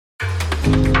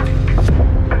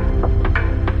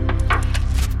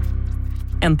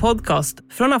En podcast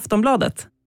från Aftonbladet.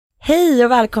 Hej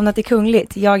och välkomna till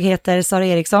Kungligt. Jag heter Sara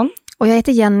Ericsson. Och jag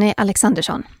heter Jenny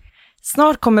Alexandersson.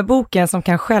 Snart kommer boken som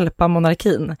kan stjälpa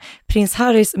monarkin. Prins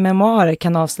Harrys memoarer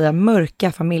kan avslöja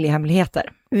mörka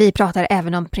familjehemligheter. Vi pratar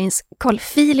även om prins Carl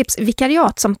Philips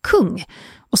vikariat som kung.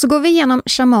 Och så går vi igenom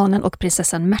shamanen och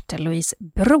prinsessan Märtha Louises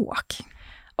bråk.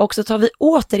 Och så tar vi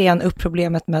återigen upp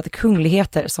problemet med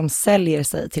kungligheter som säljer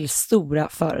sig till stora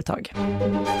företag.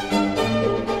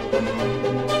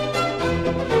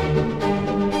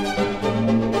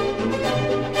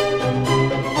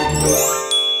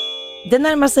 Det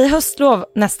närmar sig höstlov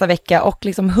nästa vecka och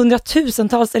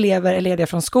hundratusentals elever är lediga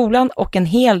från skolan och en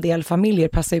hel del familjer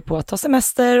passar ju på att ta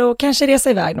semester och kanske resa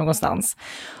iväg någonstans.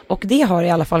 Och det har i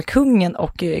alla fall kungen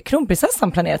och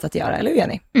kronprinsessan planerat att göra, eller hur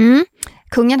Jenny?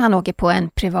 Kungen han åker på en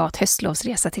privat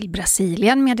höstlovsresa till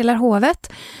Brasilien, meddelar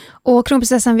hovet. Och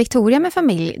kronprinsessan Victoria med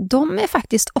familj, de är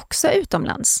faktiskt också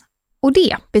utomlands. Och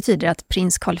det betyder att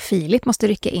prins Carl Philip måste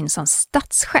rycka in som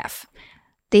statschef.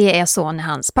 Det är så när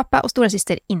hans pappa och stora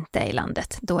syster inte är i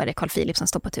landet. Då är det Carl Philip som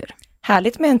står på tur.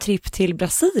 Härligt med en tripp till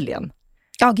Brasilien.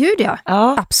 Ja, gud ja.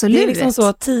 Absolut. Det är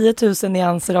så 10 000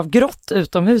 nyanser av grått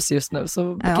utomhus just nu.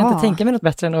 Så jag kan inte tänka mig något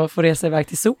bättre än att få resa iväg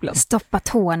till solen. Stoppa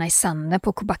tårna i sanden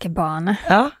på Copacabana.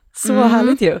 Ja, så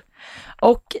härligt ju.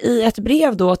 Och i ett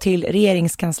brev då till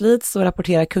regeringskansliet så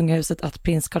rapporterar kungahuset att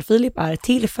prins Carl Philip är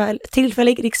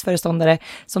tillfällig riksföreståndare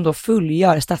som då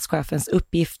fullgör statschefens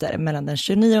uppgifter mellan den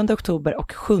 29 oktober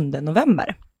och 7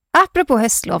 november. Apropå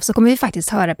höstlov så kommer vi faktiskt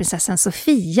höra prinsessan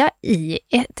Sofia i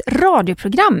ett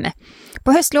radioprogram.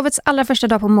 På höstlovets allra första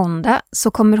dag på måndag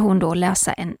så kommer hon då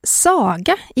läsa en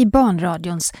saga i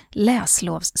barnradions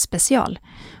läslovsspecial.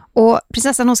 Och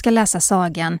prinsessan hon ska läsa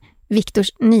sagan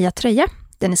Viktors nya tröja.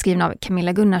 Den är skriven av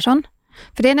Camilla Gunnarsson.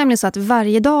 För det är nämligen så att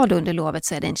varje dag under lovet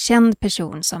så är det en känd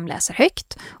person som läser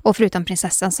högt. Och förutom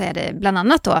prinsessan så är det bland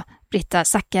annat då Britta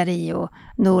Zackari och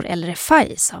Nour El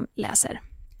Refai som läser.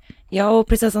 Ja, och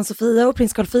prinsessan Sofia och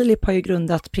prins Carl Philip har ju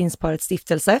grundat prinsparets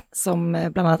stiftelse som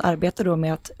bland annat arbetar då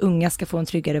med att unga ska få en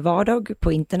tryggare vardag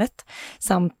på internet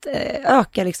samt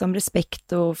öka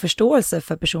respekt och förståelse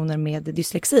för personer med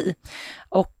dyslexi.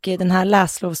 Och den här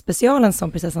läslovsspecialen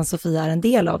som prinsessan Sofia är en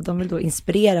del av, de vill då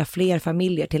inspirera fler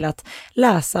familjer till att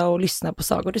läsa och lyssna på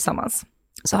sagor tillsammans.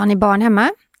 Så har ni barn hemma?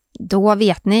 Då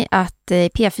vet ni att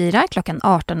P4 klockan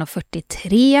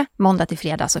 18.43 måndag till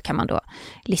fredag så kan man då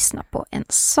lyssna på en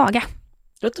saga.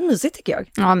 Det låter mysigt tycker jag.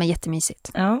 Ja, men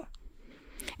jättemysigt. Ja.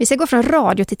 Vi ska gå från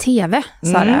radio till tv,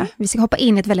 Sara. Vi ska hoppa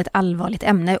in i ett väldigt allvarligt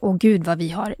ämne. Och gud vad vi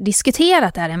har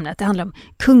diskuterat det här ämnet. Det handlar om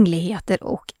kungligheter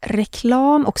och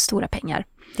reklam och stora pengar.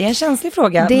 Det är en känslig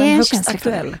fråga, men högst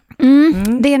aktuell.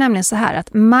 Det är nämligen så här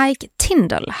att Mike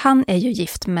Tindall, han är ju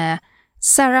gift med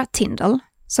Sarah Tindall,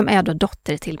 som är då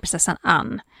dotter till prinsessan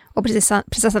Anne. Och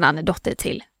prinsessan Anne är dotter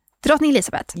till drottning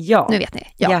Elisabeth. Ja. Nu vet ni.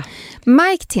 Ja.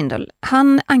 Mike Tindall,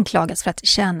 han anklagas för att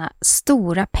tjäna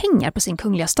stora pengar på sin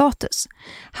kungliga status.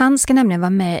 Han ska nämligen vara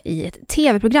med i ett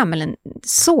tv-program, eller en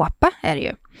såpa är det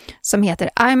ju, som heter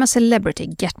I'm a celebrity,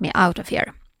 get me out of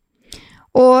here.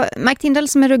 Och Mike Tindall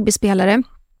som är rugbyspelare,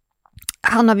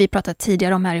 han har vi pratat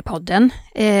tidigare om här i podden.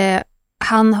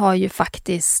 Han har ju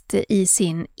faktiskt i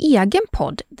sin egen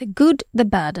podd The Good, The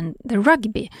Bad and The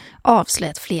Rugby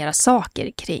avslöjat flera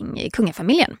saker kring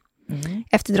kungafamiljen.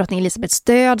 Efter drottning Elisabeths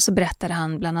död så berättade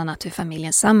han bland annat hur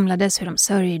familjen samlades, hur de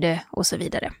sörjde och så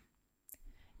vidare.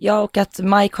 Ja, och att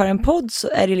Mike har en podd så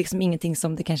är det ingenting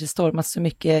som det kanske stormat så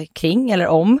mycket kring eller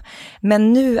om.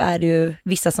 Men nu är det ju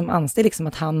vissa som anser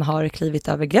att han har klivit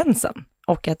över gränsen.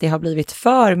 Och att det har blivit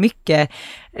för mycket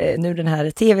nu den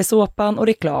här tv-såpan och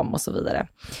reklam och så vidare.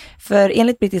 För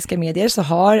enligt brittiska medier så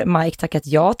har Mike tackat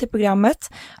ja till programmet.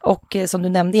 Och som du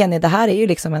nämnde Jenny, det här är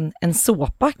ju en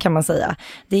såpa kan man säga.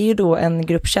 Det är ju då en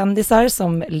grupp kändisar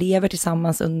som lever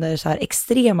tillsammans under så här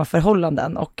extrema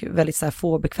förhållanden och väldigt så här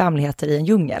få bekvämligheter i en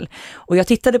djungel. Och jag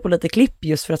tittade på lite klipp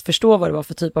just för att förstå vad det var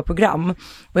för typ av program.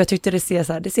 Och jag tyckte det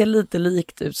ser lite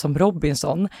likt ut som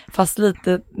Robinson, fast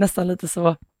nästan lite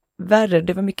så värre.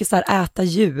 Det var mycket så här äta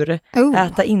djur,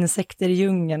 äta insekter i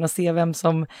djungeln och se vem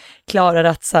som klarar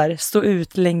att så här stå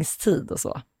ut längst tid och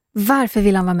så. Varför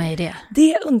vill han vara med i det?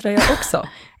 Det undrar jag också.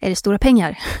 Är det stora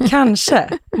pengar? Kanske.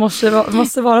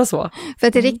 Måste vara så. För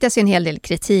att det riktas ju en hel del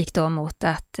kritik då mot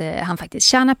att han faktiskt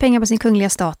tjänar pengar på sin kungliga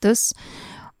status.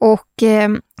 Och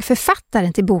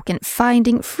författaren till boken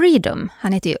Finding Freedom,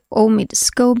 han heter ju Omid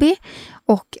Scobie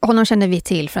och honom känner vi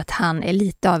till för att han är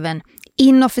lite av en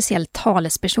inofficiell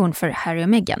talesperson för Harry och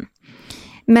Meghan.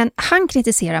 Men han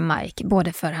kritiserar Mike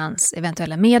både för hans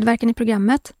eventuella medverkan i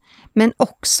programmet men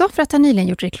också för att han nyligen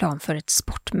gjort reklam för ett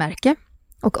sportmärke.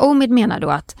 Och Omid menar då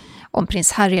att om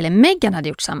prins Harry eller Meghan hade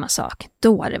gjort samma sak,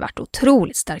 då hade det varit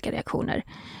otroligt starka reaktioner.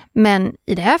 Men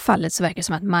i det här fallet så verkar det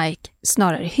som att Mike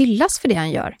snarare hyllas för det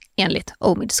han gör, enligt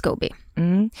Omid Scobie.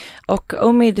 Och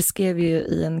Omid skrev ju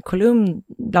i en kolumn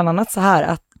bland annat så här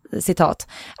att, citat,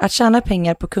 att tjäna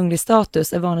pengar på kunglig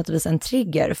status är vanligtvis en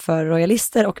trigger för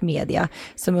royalister och media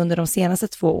som under de senaste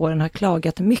 2 åren har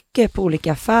klagat mycket på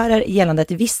olika affärer gällande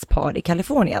ett visst par i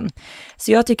Kalifornien.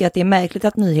 Så jag tycker att det är märkligt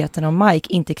att nyheten om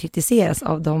Mike inte kritiseras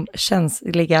av de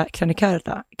känsliga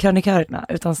krönikörerna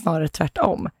utan snarare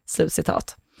tvärtom,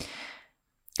 slutcitat.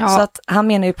 Ja. Så att han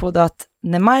menar ju på då att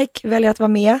när Mike väljer att vara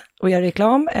med och göra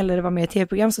reklam eller vara med i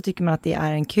tv-program så tycker man att det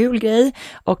är en kul grej,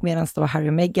 och medan då Harry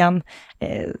och Meghan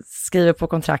skriver på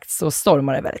kontrakt så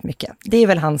stormar det väldigt mycket. Det är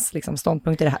väl hans liksom,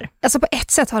 ståndpunkt i det här. Alltså på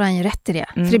ett sätt har han ju rätt i det,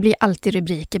 för det blir alltid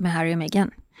rubriker med Harry och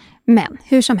Meghan. Men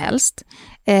hur som helst,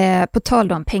 på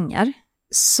tal om pengar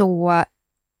så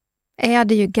är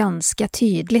det ju ganska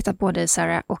tydligt att både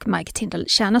Sara och Mike Tindall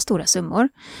tjänar stora summor.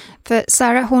 För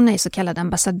Sara, hon är så kallad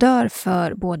ambassadör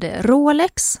för både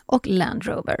Rolex och Land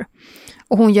Rover.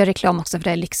 Och hon gör reklam också för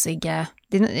det lyxiga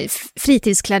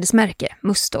fritidsklädesmärke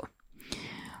Musto.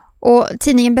 Och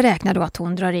tidningen beräknar då att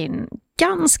hon drar in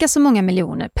ganska så många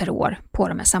miljoner per år på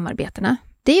de här samarbetena.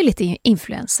 Det är ju lite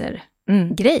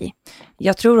influencer-grej.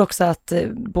 Jag tror också att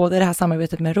både det här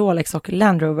samarbetet med Rolex och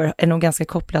Land Rover är nog ganska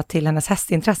kopplat till hennes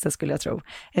hästintresse, skulle jag tro.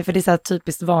 För det är så här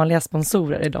typiskt vanliga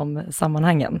sponsorer i de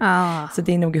sammanhangen. Så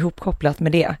det är nog ihopkopplat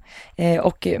med det.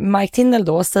 Och Mike Tindall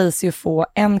då sägs ju få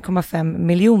 1,5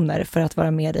 miljoner för att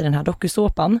vara med i den här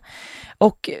dokusåpan.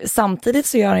 Och samtidigt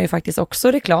så gör han ju faktiskt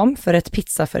också reklam för ett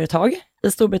pizzaföretag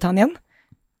i Storbritannien.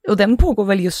 Och den pågår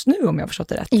väl just nu, om jag har förstått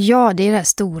det rätt? Ja, det är det här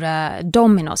stora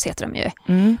Domino's heter de ju.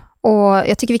 Och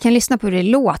jag tycker vi kan lyssna på hur det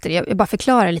låter. Jag bara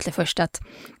förklarar lite först att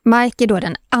Mike är då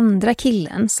den andra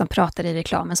killen som pratar i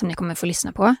reklamen som ni kommer få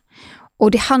lyssna på.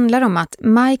 Och det handlar om att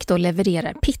Mike då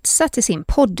levererar pizza till sin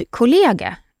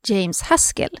poddkollega James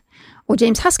Haskell. Och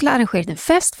James Haskell har arrangerat en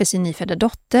fest för sin nyfödda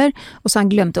dotter och så har han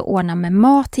glömt att ordna med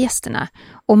mat till gästerna.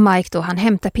 Och Mike då, han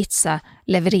hämtar pizza,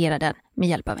 levererar den med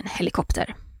hjälp av en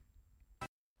helikopter.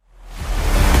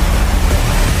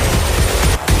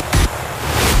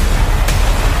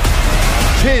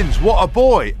 Tins, what a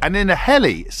boy! And in a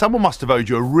heli, someone must have owed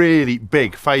you a really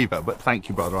big favour, but thank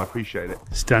you, brother, I appreciate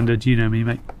it. Standard, you know me,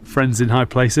 mate. Friends in high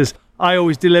places. I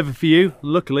always deliver for you.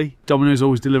 Luckily, Domino's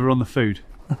always deliver on the food.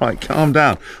 Right, calm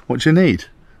down. What do you need?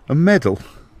 A medal?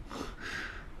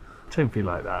 Don't be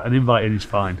like that. An invite in is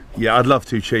fine. Yeah, I'd love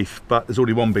to, Chief, but there's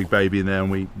already one big baby in there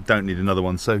and we don't need another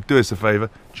one, so do us a favour,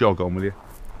 jog on with you.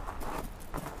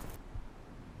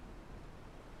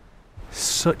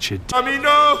 Such a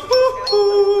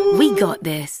We got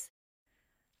this.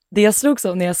 Det jag slogs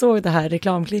av när jag såg det här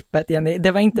reklamklippet, Jenny,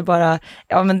 det var inte bara,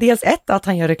 ja men dels att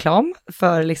han gör reklam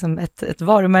för liksom ett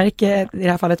varumärke, i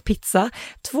det här fallet pizza.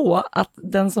 2, att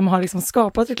den som har liksom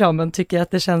skapat reklamen tycker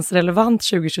att det känns relevant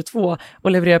 2022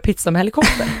 och levererar pizza med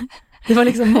helikopter. Det var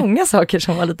liksom många saker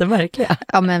som var lite märkliga.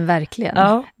 Ja men verkligen.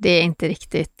 Ja. Det är inte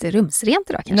riktigt rumsrent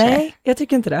idag kanske. Nej, jag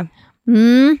tycker inte det.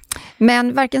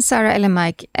 Men varken Sara eller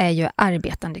Mike är ju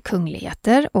arbetande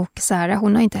kungligheter, och Sara,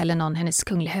 hon har inte heller någon hennes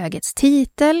kungliga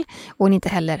höghetstitel och hon är inte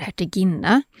heller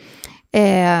hertiginna.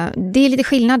 Det är lite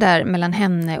skillnad där mellan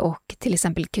henne och till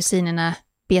exempel kusinerna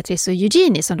Beatrice och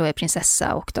Eugenie som då är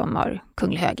prinsessa och de har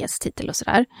kunglig höghetstitel och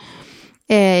sådär.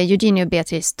 Eugenie och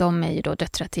Beatrice, de är ju då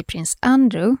döttrar till prins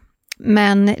Andrew,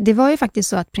 men det var ju faktiskt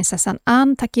så att prinsessan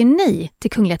Anne tackade nej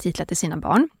till kungliga titlar till sina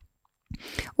barn.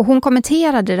 Och hon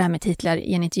kommenterade det här med titlar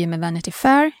i en intervju med Vanity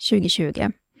Fair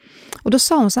 2020. Och då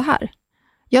sa hon så här: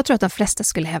 jag tror att de flesta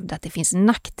skulle hävda att det finns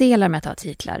nackdelar med att ha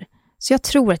titlar. Så jag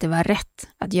tror att det var rätt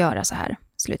att göra så här.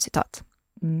 Slutcitat.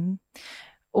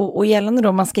 Och gällande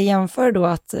då, man ska jämföra då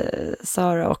att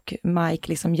Sara och Mike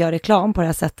liksom gör reklam på det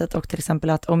här sättet och till exempel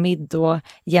att Omid då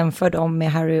jämför dem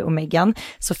med Harry och Meghan,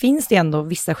 så finns det ändå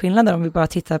vissa skillnader om vi bara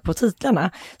tittar på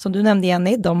titlarna. Som du nämnde,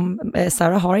 Jenny,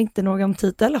 Sara har inte någon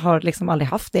titel, har liksom aldrig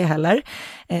haft det heller.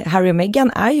 Harry och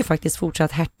Meghan är ju faktiskt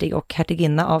fortsatt hertig och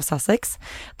hertiginna av Sussex.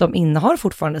 De innehar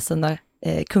fortfarande sina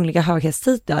kungliga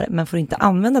höghetstitlar men får inte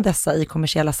använda dessa i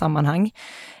kommersiella sammanhang.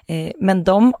 Men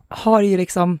de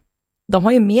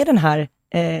har ju med den här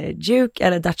Duke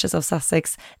eller Duchess of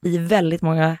Sussex i väldigt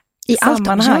många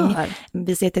sammanhang.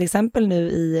 Vi ser till exempel nu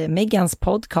i Meghans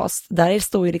podcast, där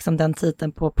står ju liksom den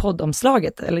titeln på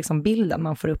poddomslaget, eller liksom bilden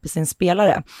man får upp i sin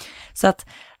spelare. Så att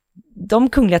de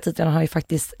kungliga titlarna har ju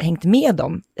faktiskt hängt med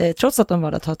dem, trots att de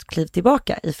var att ta ett kliv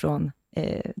tillbaka ifrån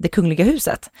det kungliga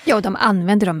huset. Ja, och de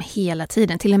använder dem hela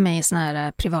tiden. Till och med i såna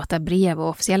här privata brev och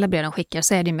officiella brev de skickar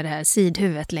så är det med det här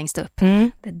sidhuvudet längst upp.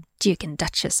 The Duke and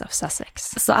Duchess of Sussex.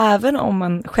 Så även om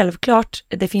man självklart,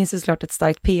 det finns ju såklart ett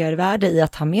starkt PR-värde i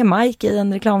att ha med Mike i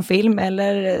en reklamfilm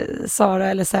eller Sara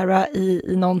eller Sarah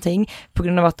i någonting på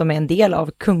grund av att de är en del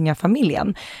av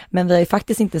kungafamiljen. Men vi har ju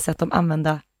faktiskt inte sett dem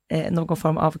använda någon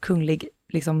form av kunglig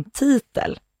liksom,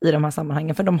 titel i de här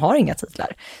sammanhangen, för de har inga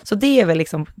titlar. Så det är väl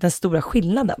liksom den stora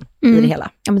skillnaden i det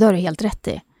hela. Ja, men då har du helt rätt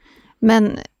i.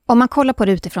 Men om man kollar på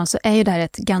det utifrån så är ju det här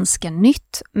ett ganska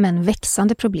nytt men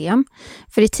växande problem.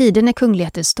 För i tiden när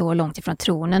kungligheter står långt ifrån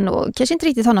tronen och kanske inte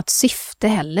riktigt har något syfte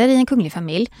heller i en kunglig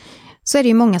familj, så är det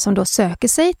ju många som då söker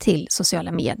sig till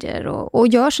sociala medier och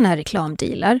gör såna här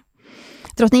reklamdealar.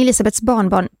 Drottning Elisabeths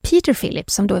barnbarn Peter Philip,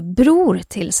 som då är bror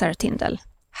till Sarah Tindall,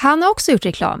 han har också gjort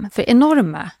reklam för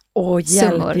enorma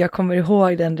hjälp, jag kommer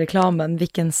ihåg den reklamen,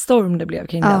 vilken storm det blev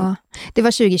kring den. Det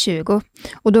var 2020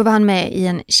 och då var han med i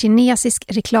en kinesisk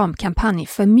reklamkampanj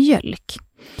för mjölk.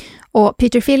 Och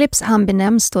Peter Phillips, han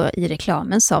benämns då i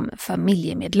reklamen som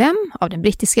familjemedlem av den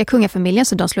brittiska kungafamiljen,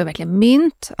 så de slår verkligen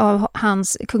mynt av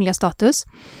hans kungliga status.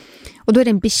 Och då är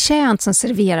det en betjänt som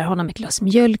serverar honom ett glas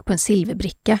mjölk på en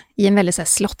silverbricka i en väldigt så här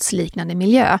slottsliknande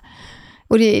miljö.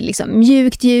 Och det är liksom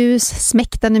mjukt ljus,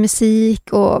 smäktande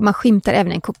musik och man skymtar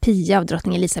även en kopia av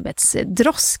drottning Elisabeths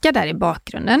droska där i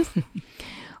bakgrunden.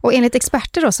 Och enligt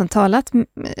experter då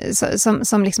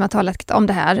som liksom har talat om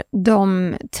det här,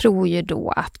 de tror ju då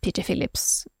att Peter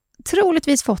Phillips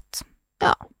troligtvis fått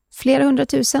flera 100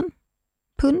 000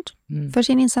 pund för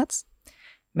sin insats.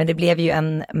 Men det blev ju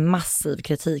en massiv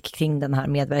kritik kring den här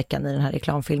medverkan i den här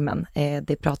reklamfilmen.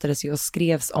 Det pratades ju och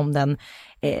skrevs om den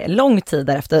lång tid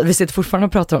därefter. Vi sitter fortfarande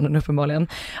och pratar om den uppenbarligen.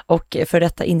 Och för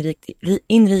detta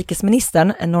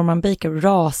inrikesministern Norman Baker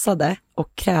rasade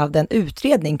och krävde en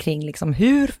utredning kring liksom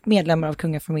hur medlemmar av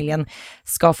kungafamiljen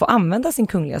ska få använda sin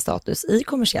kungliga status i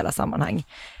kommersiella sammanhang.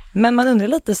 Men man undrar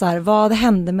lite så här, vad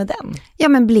hände med den? Ja,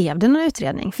 men blev det någon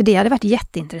utredning? För det hade varit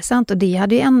jätteintressant och det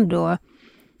hade ju ändå...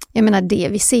 Jag menar det,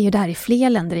 vi ser ju det här i fler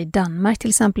länder. I Danmark till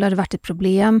exempel har det varit ett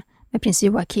problem med prins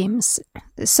Joachims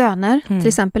söner. Till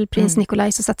exempel prins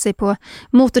Nikolaj som satt sig på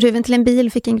motorhuven till en bil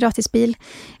och fick en gratisbil.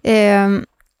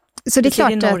 Så det är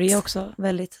klart i Norge också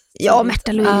väldigt... Ja,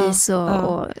 Märtha Louises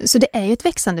så det är ju ett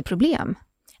växande problem.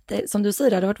 Som du säger,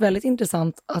 det hade varit väldigt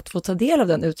intressant att få ta del av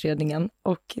den utredningen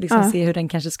och liksom se hur den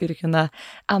kanske skulle kunna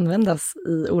användas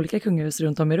i olika kungahus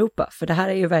runt om i Europa. För det här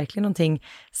är ju verkligen någonting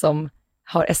som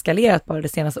har eskalerat bara det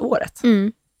senaste året.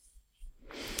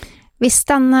 Vi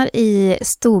stannar i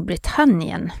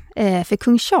Storbritannien för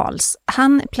kung Charles.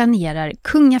 Han planerar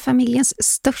kungafamiljens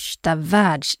största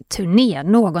världsturné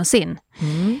någonsin.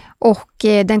 Och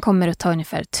den kommer att ta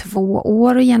ungefär 2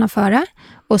 år att genomföra.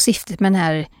 Och syftet med den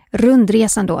här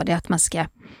rundresan då är att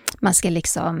man ska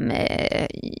liksom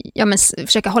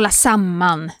försöka hålla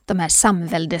samman de här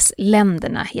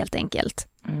samväldesländerna helt enkelt.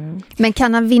 Men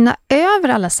kan han vinna över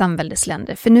alla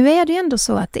samväldesländer? För nu är det ju ändå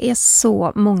så att det är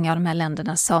så många av de här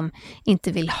länderna som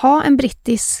inte vill ha en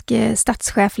brittisk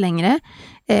statschef längre.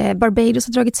 Barbados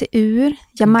har dragit sig ur.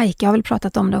 Jamaica har väl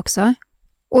pratat om det också.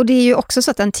 Och det är ju också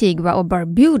så att Antigua och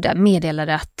Barbuda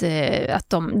meddelade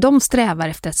att de strävar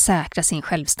efter att säkra sin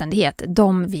självständighet.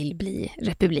 De vill bli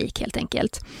republik helt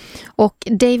enkelt. Och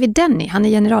David Denny, han är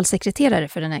generalsekreterare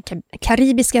för den här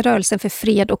karibiska rörelsen för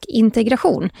fred och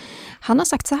integration. Han har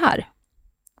sagt så här: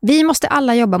 vi måste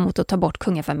alla jobba mot att ta bort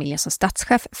kungafamiljen som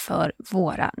statschef för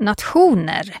våra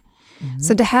nationer.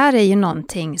 Så det här är ju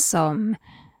någonting som...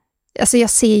 Alltså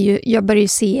jag börjar ju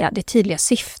se det tydliga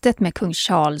syftet med kung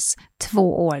Charles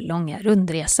 2 år långa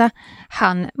rundresa.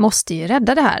 Han måste ju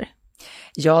rädda det här.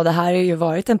 Ja, det här har ju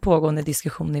varit en pågående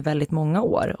diskussion i väldigt många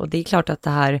år. Och det är klart att det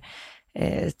här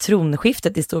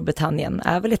tronskiftet i Storbritannien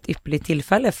är väl ett ypperligt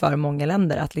tillfälle för många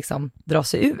länder att liksom dra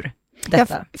sig ur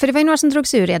detta. Ja, för det var ju några som drog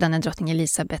sig ur redan när drottning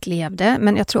Elisabeth levde.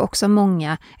 Men jag tror också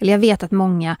jag vet att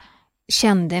många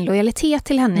kände en lojalitet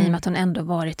till henne i och med att hon ändå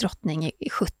varit drottning i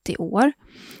 70 år.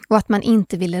 Och att man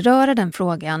inte ville röra den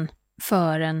frågan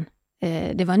förrän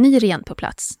det var en ny regent på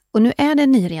plats. Och nu är det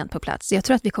en ny regent på plats. Jag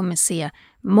tror att vi kommer se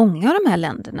många av de här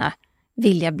länderna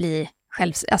vilja bli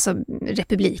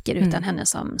republiker utan henne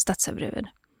som statsöverhuvud.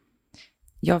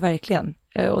 Ja, verkligen.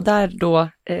 Och där då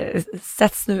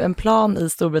sätts nu en plan i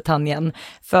Storbritannien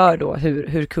för då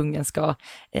hur kungen ska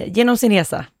genom sin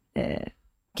resa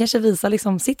kanske visa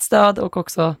liksom sitt stöd och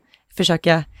också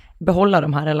försöka behålla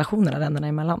de här relationerna länderna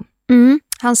emellan.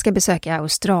 Han ska besöka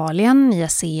Australien, Nya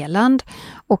Zeeland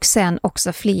och sen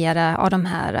också flera av de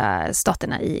här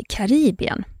staterna i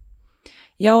Karibien.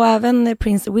 Ja, och även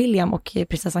prins William och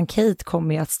prinsessan Kate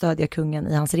kommer ju att stödja kungen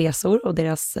i hans resor, och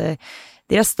deras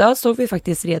stöd såg vi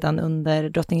faktiskt redan under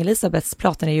drottning Elizabeths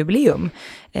platinajubileum.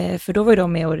 För då var ju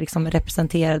de med och liksom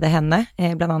representerade henne,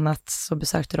 bland annat så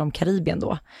besökte de Karibien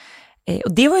då.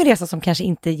 Och det var en resa som kanske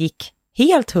inte gick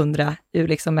helt 100 ur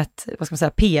liksom ett, vad ska man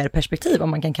säga, PR-perspektiv, om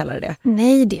man kan kalla det.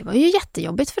 Nej, det var ju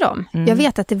jättejobbigt för dem. Jag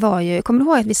vet att det var ju, kommer du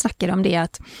ihåg att vi snackade om det,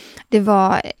 att det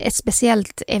var ett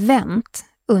speciellt event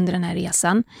under den här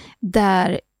resan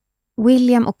där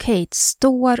William och Kate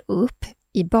står upp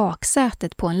i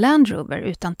baksätet på en Land Rover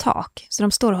utan tak. Så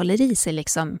de står och håller i sig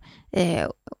liksom,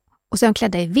 och så är de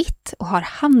klädda i vitt och har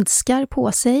handskar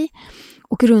på sig.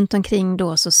 Och runt omkring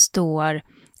då så står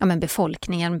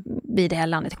befolkningen vid det här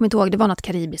landet. Jag kommer inte ihåg, det var något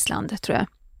karibiskt land, tror jag.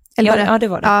 Eller Ja, det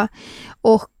var det. Ja,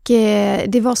 och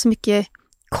det var så mycket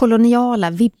koloniala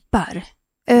vibbar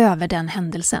över den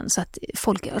händelsen så att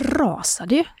folk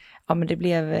rasade ju. Ja, men det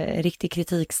blev riktig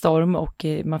kritikstorm, och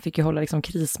man fick ju hålla liksom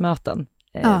krismöten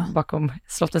bakom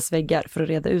slottets väggar för att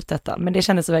reda ut detta. Men det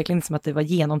kändes verkligen inte som att det var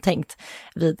genomtänkt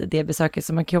vid det besöket,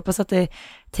 så man kan hoppas att det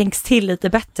tänks till lite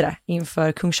bättre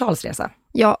inför kung Charles resa.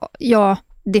 Ja,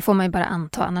 det får man ju bara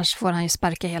anta, annars får han ju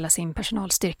sparka hela sin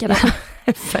personalstyrka där.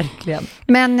 Verkligen.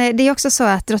 Men det är också så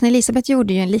att drottning Elizabeth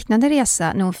gjorde ju en liknande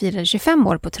resa när hon firade 25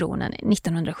 år på tronen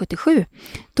 1977.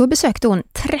 Då besökte hon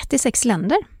 36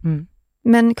 länder.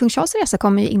 Men kung Charles resa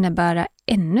kommer ju innebära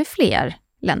ännu fler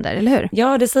länder, eller hur?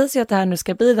 Ja, det sägs ju att det här nu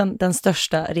ska bli den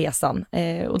största resan.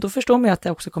 Och då förstår man ju att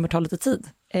det också kommer ta lite tid.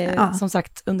 Som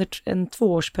sagt, under en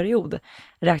 2-årsperiod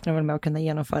räknar man med att kunna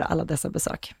genomföra alla dessa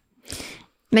besök.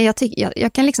 Men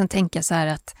jag kan liksom tänka så här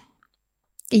att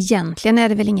egentligen är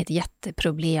det väl inget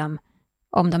jätteproblem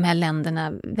om de här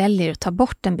länderna väljer att ta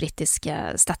bort den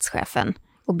brittiska statschefen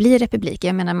och bli republik.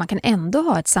 Jag menar, man kan ändå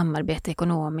ha ett samarbete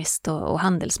ekonomiskt och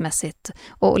handelsmässigt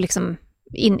och liksom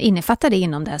innefatta det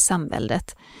inom det här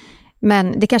samväldet.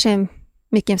 Men det kanske är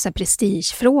mycket en sån här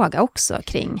prestigefråga också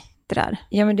kring det där.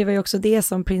 Ja, men det var ju också det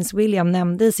som prins William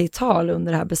nämnde i sitt tal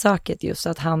under det här besöket, just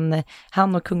att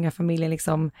han och kungafamiljen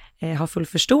liksom har full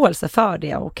förståelse för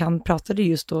det, och han pratade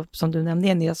just då, som du nämnde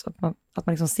Jenny, att man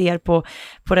liksom ser på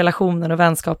relationen och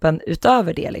vänskapen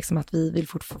utöver det, liksom att vi vill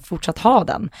fortsatt ha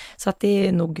den. Så att det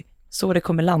är nog så det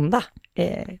kommer landa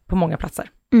på många platser.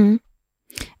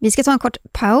 Vi ska ta en kort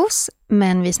paus,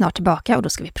 men vi är snart tillbaka och då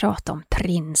ska vi prata om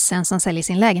prinsen som säljer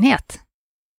sin lägenhet.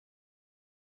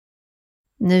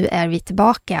 Nu är vi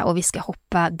tillbaka och vi ska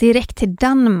hoppa direkt till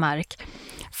Danmark.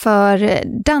 För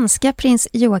danska prins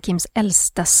Joachims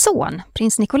äldsta son,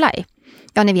 prins Nikolaj.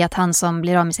 Ja, ni vet, han som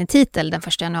blir av med sin titel den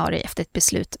 1 januari efter ett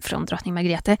beslut från drottning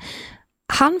Margrethe.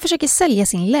 Han försöker sälja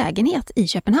sin lägenhet i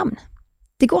Köpenhamn.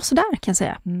 Det går så där, kan jag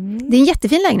säga. Det är en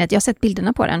jättefin lägenhet, jag har sett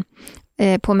bilderna på den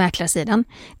på mäklarsidan.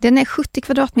 Den är 70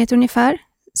 kvadratmeter ungefär.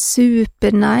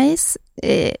 Supernice.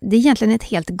 Det är egentligen ett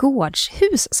helt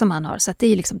gårdshus som han har, så att det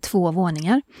är liksom 2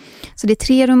 våningar. Så det är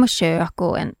 3 rum och kök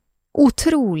och en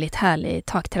otroligt härlig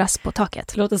takterrass på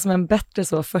taket. Det låter som en bättre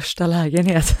så första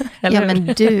lägenhet. Eller? Ja, men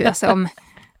du, alltså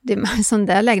sån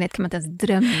där lägenhet kan man inte ens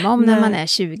drömma om när man är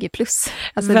 20 plus.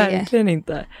 Alltså, verkligen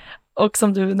inte. Och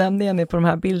som du nämnde Jenny, på de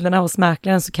här bilderna hos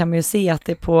mäklaren så kan man ju se att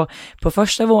det på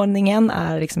första våningen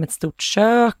är liksom ett stort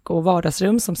kök och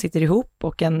vardagsrum som sitter ihop,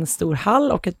 och en stor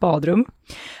hall och ett badrum.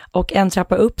 Och en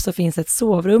trappa upp så finns ett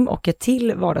sovrum och ett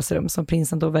till vardagsrum som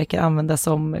prinsen då verkar använda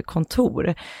som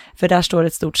kontor. För där står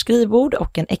ett stort skrivbord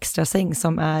och en extra säng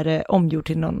som är omgjord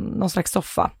till någon slags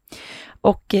soffa.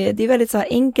 Och det är väldigt så här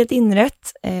enkelt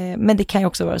inrätt, men det kan ju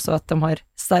också vara så att de har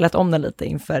stylat om den lite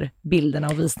inför bilderna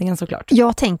och visningen såklart.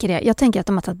 Jag tänker det. Jag tänker att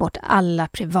de har tagit bort alla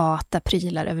privata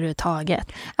prylar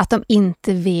överhuvudtaget. Att de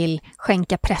inte vill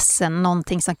skänka pressen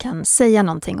någonting som kan säga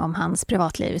någonting om hans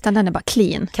privatliv, utan den är bara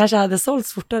clean. Kanske hade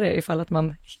sålts fortare ifall att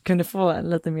man kunde få en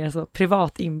lite mer så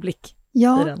privat inblick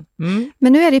i den.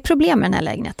 Men nu är det problem med den här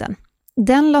lägenheten.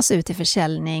 Den lades ut i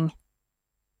försäljning,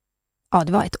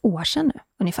 det var 1 år sedan nu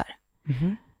ungefär.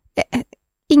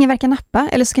 Ingen verkar nappa,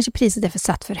 eller så kanske priset är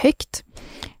satt för högt.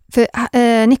 För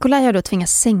Nikolaj har då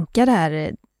tvingats sänka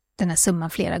den här summan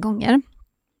flera gånger.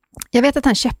 Jag vet att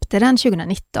han köpte den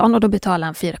 2019 och då betalade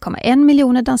han 4,1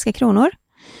 miljoner danska kronor.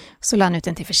 Så lade han ut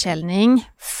den till försäljning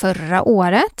förra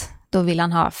året. Då vill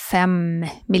han ha 5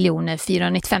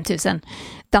 495 000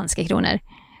 danska kronor.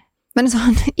 Men så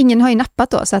ingen har ju nappat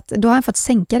då, så att då har han fått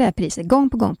sänka det här priset gång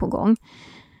på gång på gång.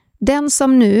 Den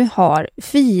som nu har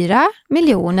 4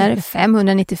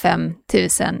 595 000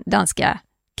 danska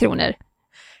kronor,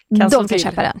 de kan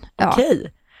köpa den. Ja.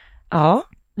 Okej. Ja,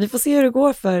 vi får se hur det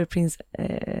går för prins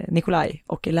Nikolaj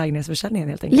och lägenhetsförsäljningen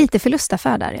helt enkelt. Lite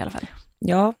förlustaffär där i alla fall.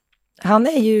 Ja, han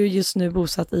är ju just nu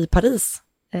bosatt i Paris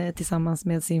tillsammans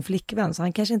med sin flickvän, så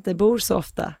han kanske inte bor så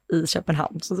ofta i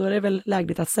Köpenhamn, så då är det väl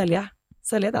lägligt att sälja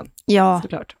den. Ja,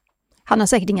 såklart. Han har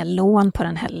säkert inga lån på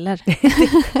den heller.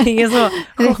 Det är så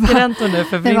chockräntor nu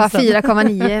för prinsen. Det var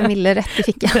 4,9 mille rätt i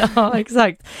fickan. Ja,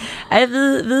 exakt. Nej,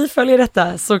 vi följer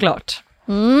detta såklart.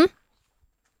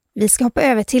 Vi ska hoppa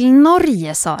över till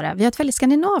Norge, Sara. Vi har ett väldigt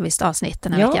skandinaviskt avsnitt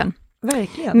den här veckan.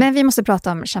 Verkligen. Men vi måste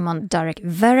prata om shaman Derek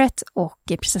Verrett och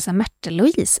prinsessan Märtha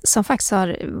Louises som faktiskt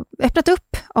har öppnat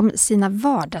upp om sina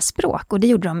vardagsspråk, och det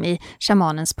gjorde de i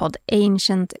shamanens podd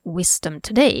Ancient Wisdom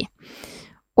Today.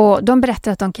 Och de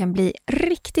berättar att de kan bli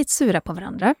riktigt sura på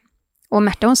varandra. Och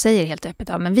Märtha, hon säger helt öppet,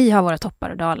 men vi har våra toppar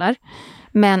och dalar.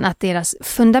 Men att deras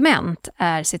fundament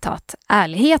är, citat,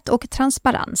 ärlighet och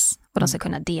transparens. Och de ska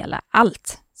kunna dela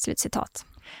allt, slutcitat.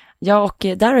 Ja, och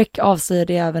Derek avslöjar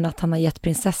det även att han har gett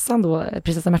prinsessan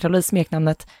Märtha Louise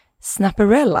smeknamnet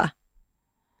Snapperella.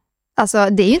 Alltså,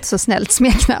 det är ju inte så snällt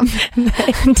smeknamn.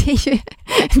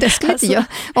 Det skulle inte jag.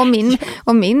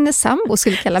 Om min sambo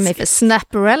skulle kalla mig för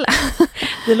Snapperella.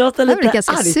 Det låter lite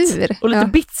argt sur. Och lite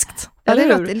bitskt. Ja,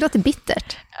 det låter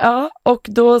bittert. Ja, och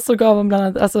då så gav han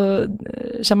bland annat,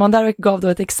 shaman Derek gav då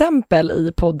ett exempel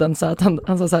i podden, så att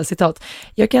han sa så här, citat: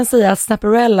 jag kan säga att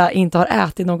Snapperella inte har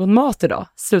ätit någon mat idag,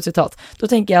 slutcitat. Då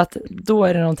tänker jag att då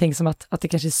är det någonting som att det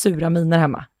kanske är sura miner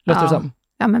hemma, låter det som.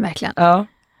 Ja, men verkligen. Ja.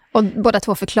 Och båda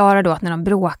två förklarar då att när de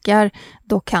bråkar,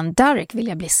 då kan Derek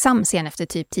vilja bli sams igen efter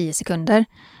typ 10 sekunder.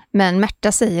 Men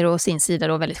Märtha säger å sin sida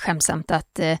då väldigt skämsamt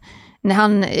att när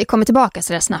han kommer tillbaka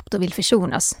så där snabbt och vill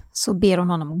försonas, så ber hon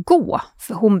honom gå,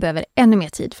 för hon behöver ännu mer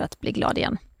tid för att bli glad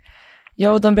igen.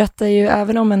 Ja, och de berättar ju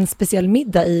även om en speciell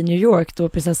middag i New York då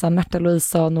prinsessan Märtha Louise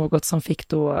sa något som fick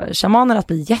då shamanen att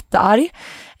bli jättearg.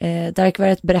 Derek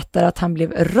Verrett berättar att han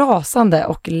blev rasande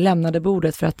och lämnade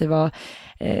bordet för att det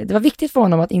var viktigt för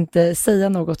honom att inte säga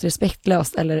något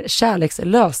respektlöst eller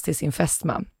kärlekslöst till sin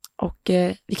fästman. Och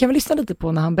vi kan väl lyssna lite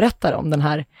på när han berättar om den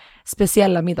här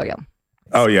speciella middagen.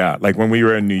 Oh yeah, like when we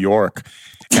were in New York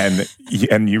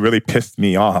and you really pissed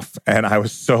me off and I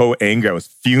was so angry, I was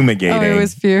fumigating. Oh, it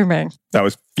was fuming. I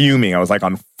was fuming. I was like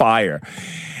on fire.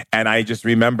 And I just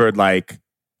remembered, like,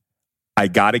 I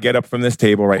got to get up from this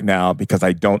table right now because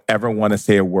I don't ever want to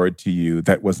say a word to you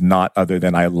that was not other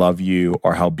than I love you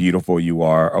or how beautiful you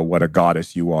are or what a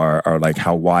goddess you are or like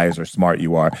how wise or smart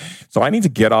you are. So I need to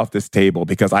get off this table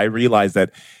because I realize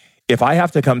that if I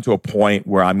have to come to a point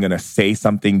where I'm going to say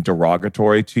something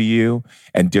derogatory to you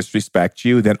and disrespect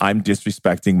you, then I'm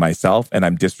disrespecting myself and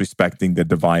I'm disrespecting the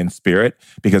divine spirit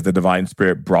because the divine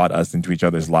spirit brought us into each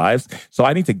other's lives. So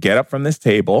I need to get up from this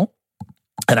table.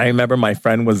 And I remember my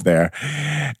friend was there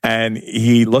and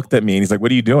he looked at me and he's like,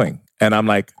 what are you doing? And I'm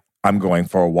like, I'm going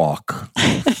for a walk.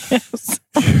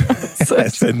 I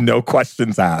said, no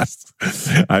questions asked.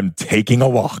 I'm taking a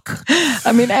walk.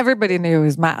 I mean, everybody knew he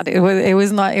was mad. It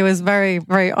was very,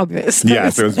 very obvious.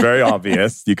 Yes, it was very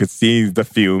obvious. You could see the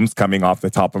fumes coming off the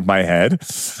top of my head.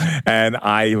 And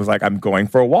I was like, I'm going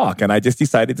for a walk. And I just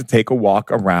decided to take a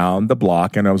walk around the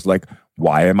block. And I was like,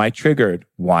 why am I triggered?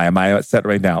 Why am I upset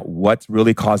right now? What's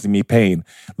really causing me pain?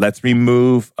 Let's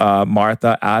remove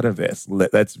Martha out of this.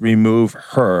 Let's remove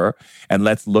her and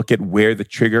let's look at where the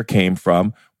trigger came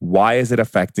from. Why is it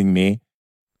affecting me?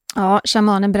 Ja,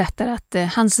 shamanen berättar att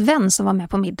hans vän som var med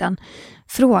på middagen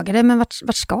frågade, men vart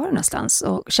ska du någonstans?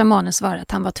 Och shamanen svarade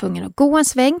att han var tvungen att gå en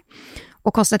sväng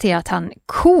och konstaterade att han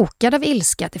kokade av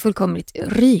ilska, att det fullkomligt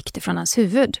rykte från hans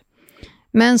huvud.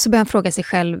 Men så började han fråga sig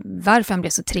själv varför han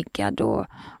blev så triggad och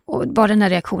var den här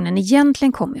reaktionen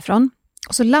egentligen kom ifrån.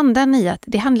 Och så landade han i att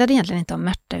det handlade egentligen inte om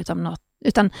Märtha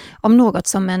utan om något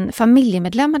som en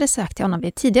familjemedlem hade sagt till honom vid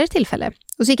ett tidigare tillfälle.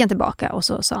 Och så gick han tillbaka och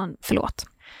så sa han förlåt.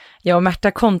 Ja, och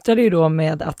Märtha kontrade ju då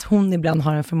med att hon ibland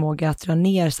har en förmåga att dra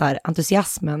ner så här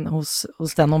entusiasmen hos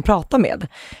den hon pratar med.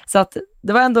 Så att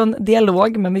det var ändå en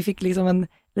dialog, men vi fick liksom en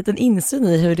liten insyn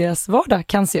i hur deras vardag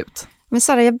kan se ut. Men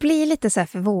Sara, jag blir lite så här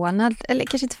förvånad, eller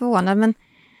kanske inte förvånad, men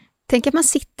tänk att man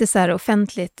sitter så här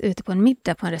offentligt ute på en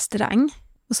middag på en restaurang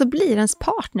och så blir ens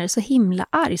partner så himla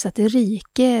arg så att det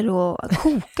ryker och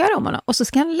kokar om honom och så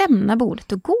ska han lämna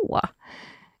bordet och gå.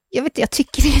 Jag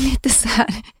tycker det är lite så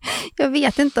här, jag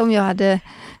vet inte om jag hade...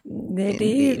 Det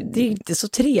är inte så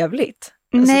trevligt.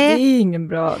 Alltså, Nej. det är ingen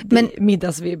bra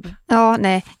middagsvibb. Ja,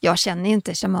 nej, jag känner ju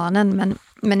inte shamanen,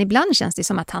 men ibland känns det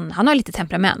som att han har lite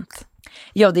temperament.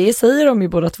 Ja, det säger de ju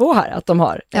båda två här att de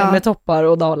har. Ja. Med toppar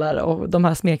och dalar och de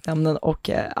här smeknamnen och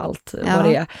allt vad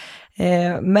det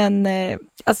är. Men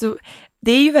alltså,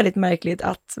 det är ju väldigt märkligt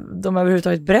att de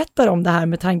överhuvudtaget berättar om det här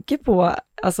med tanke på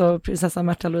alltså, prinsessan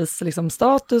Märtha Louises liksom,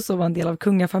 status och vara en del av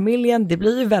kungafamiljen. Det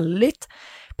blir ju väldigt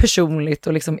personligt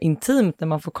och liksom intimt när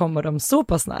man får komma dem så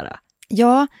pass nära.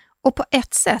 Ja, Och på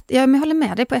ett sätt, jag håller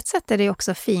med dig, på ett sätt är det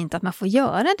också fint att man får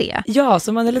göra det. Ja,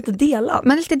 så man är lite delad.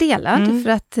 Man är lite delad för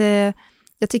att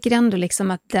jag tycker ändå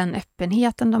liksom att den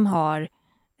öppenheten de har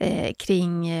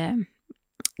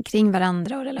kring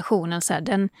varandra och relationen, så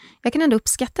här, jag kan ändå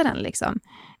uppskatta den liksom.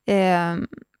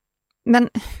 Men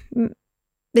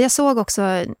jag såg också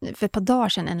för ett par dagar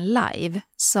sedan en live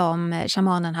som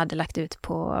shamanen hade lagt ut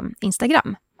på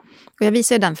Instagram. Och jag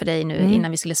visade den för dig nu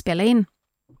innan vi skulle spela in.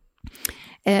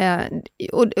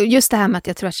 Och just det här med att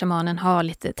jag tror att shamanen har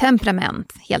lite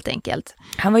temperament helt enkelt.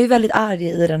 Han var ju väldigt arg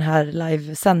i den här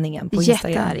livesändningen på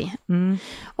Instagram. Jättearg.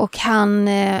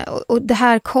 Och det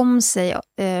här kom sig...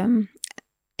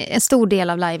 En stor del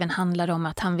av liven handlar om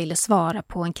att han ville svara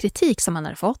på en kritik som han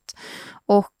hade fått.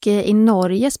 Och i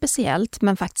Norge speciellt,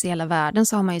 men faktiskt i hela världen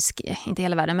så har man ju, inte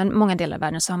hela världen, men många delar av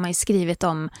världen så har man ju skrivit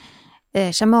om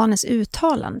shamanens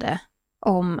uttalande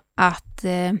om att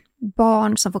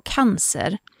barn som får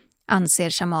cancer anser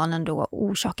shamanen då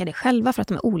orsakar det själva för att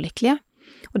de är olyckliga.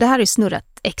 Och det här har ju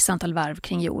snurrat x antal varv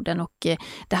kring jorden och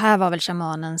det här var väl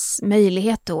shamanens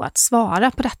möjlighet då att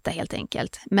svara på detta helt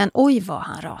enkelt. Men oj vad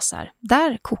han rasar.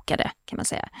 Där kokade kan man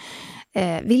säga.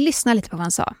 Vi lyssnar lite på vad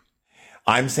han sa.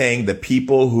 I'm saying the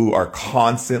people who are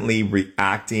constantly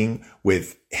reacting with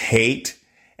hate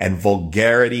and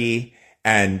vulgarity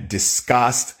and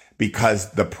disgust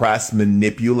because the press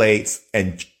manipulates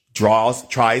and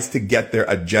tries to get their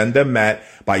agenda met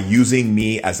by using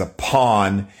me as a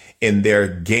pawn in their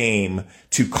game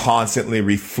to constantly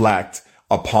reflect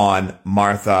upon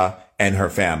Märtha and her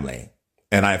family.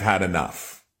 And I've had enough.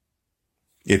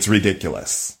 It's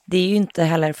ridiculous. Det är ju inte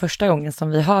heller första gången som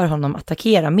vi hör honom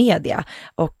attackera media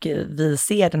och vi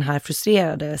ser den här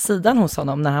frustrerade sidan hos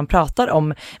honom när han pratar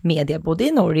om media både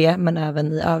i Norge men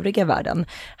även i övriga världen.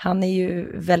 Han är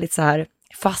ju väldigt så här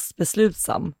fast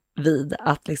beslutsam vid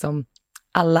att liksom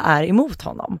alla är emot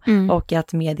honom och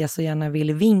att media så gärna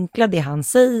vill vinkla det han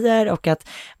säger och att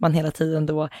man hela tiden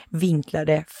då vinklar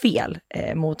det fel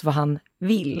mot vad han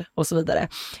vill och så vidare.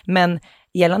 Men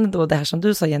gällande då det här som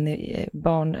du sa Jenny,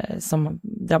 barn som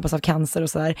drabbas av cancer och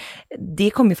så där, det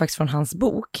kom ju faktiskt från hans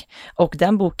bok och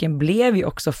den boken blev ju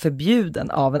också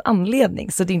förbjuden av en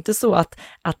anledning. Så det är inte så att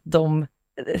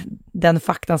den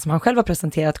faktan som han själv har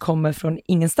presenterat kommer från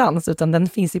ingenstans utan den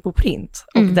finns ju på print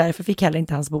och därför fick heller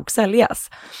inte hans bok säljas.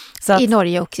 Så att, I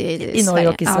Norge och i Norge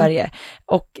och i Sverige.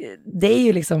 Och det är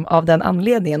ju liksom av den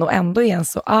anledningen och ändå är han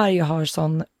så arg och har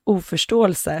sån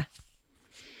oförståelse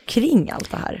kring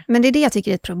allt det här. Men det är det jag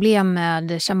tycker är ett problem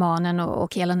med shamanen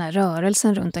och hela den här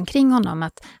rörelsen runt omkring honom,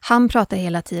 att han pratar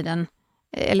hela tiden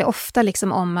eller ofta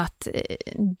liksom om att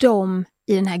de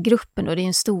i den här gruppen då, det är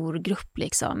en stor grupp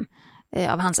liksom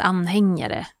av hans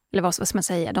anhängare, eller vad ska man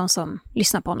säga, de som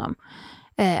lyssnar på honom,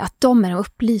 att de är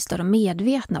upplysta och de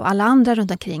medvetna och alla andra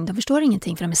runt omkring, de förstår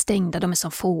ingenting för de är stängda, de är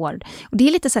som får. Och det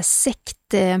är lite så här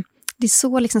det är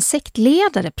så liksom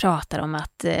sektledare pratar om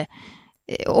att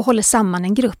och håller samman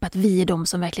en grupp, att vi är de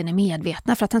som verkligen är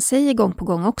medvetna, för att han säger gång på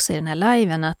gång också i den här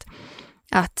liven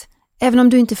att även om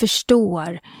du inte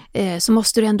förstår så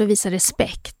måste du ändå visa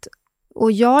respekt.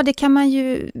 Och ja, det kan man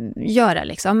ju göra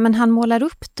liksom, men han målar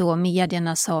upp då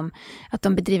medierna som att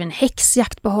de bedriver en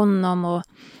häxjakt på honom och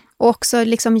också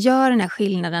liksom gör den här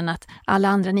skillnaden att alla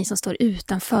andra, ni som står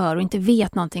utanför och inte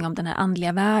vet någonting om den här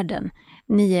andliga världen,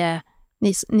 ni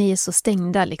är så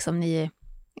stängda liksom,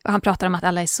 och han pratar om att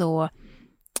alla är så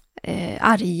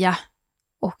arga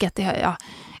och att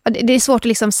det är svårt att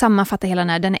liksom sammanfatta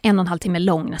hela den är 1,5 timme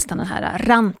lång nästan, den här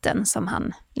ranten som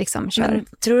han liksom kör. Men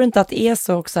tror du inte att det är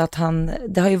så också att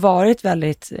det har ju varit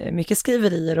väldigt mycket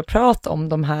skriverier och prat om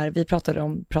de här, vi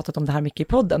pratat om det här mycket i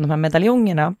podden, de här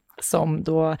medaljongerna som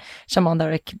då shaman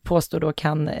Derek påstår då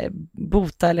kan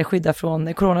bota eller skydda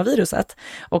från coronaviruset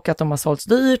och att de har sålts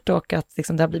dyrt och att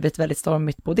liksom det har blivit väldigt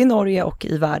stormigt både i Norge och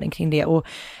i världen kring det och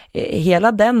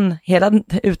hela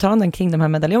uttalanden kring de här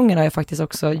medaljongerna har ju faktiskt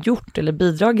också gjort eller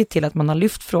bidragit till att man har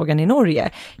lyft frågan i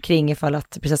Norge kring ifall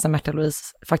att prinsessan Märtha Louise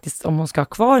faktiskt om hon ska ha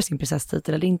kvar sin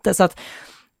prinsesstitel eller inte. Så att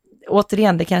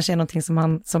återigen, det kanske är någonting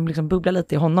som liksom bubblar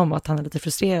lite i honom och att han är lite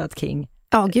frustrerad kring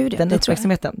den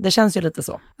uppmärksamheten. Det känns ju lite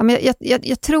så. Ja, men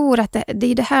jag tror att det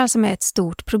är det här som är ett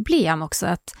stort problem också,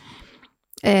 att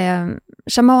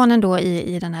shamanen då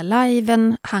i den här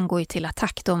liven, han går ju till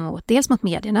attack då dels mot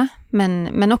medierna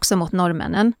men också mot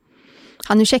norrmännen.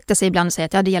 Han ursäktar sig ibland och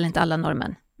säger att det gäller inte alla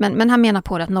norrmän. Men han menar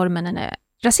på att norrmännen är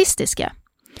rasistiska.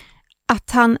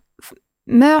 Att han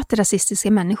möter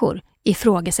rasistiska människor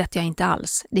ifrågasätter jag inte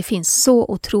alls. Det finns så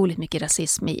otroligt mycket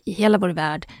rasism i hela vår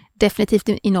värld. Definitivt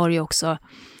i Norge också.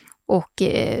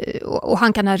 Och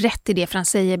han kan ha rätt i det, för han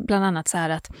säger bland annat så här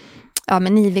att ja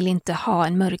men ni vill inte ha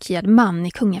en mörkhyad man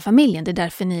i kungafamiljen, det är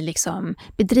därför ni liksom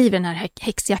bedriver den här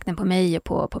häxjakten på mig och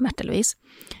på Märtha Louise.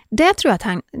 Det tror jag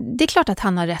att det är klart att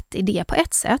han har rätt idé på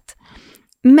ett sätt,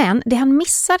 men det han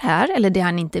missar här, eller det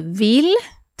han inte vill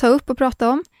ta upp och prata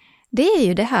om, det är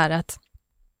ju det här att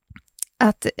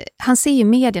han ser ju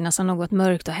medierna som något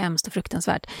mörkt och hemskt och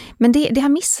fruktansvärt, men det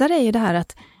han missar är ju det här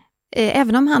att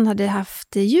även om han hade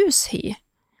haft ljushy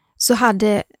så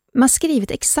hade man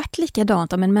skrivit exakt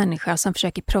likadant om en människa som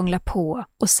försöker prångla på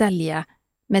och sälja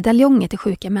medaljonger till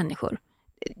sjuka människor.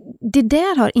 Det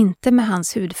där har inte med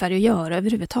hans hudfärg att göra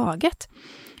överhuvudtaget.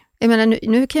 Jag menar,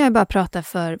 nu kan jag bara prata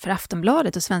för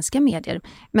Aftonbladet och svenska medier,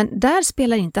 men där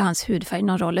spelar inte hans hudfärg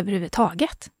någon roll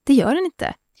överhuvudtaget. Det gör den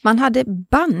inte. Man hade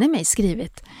banne mig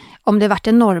skrivit om det varit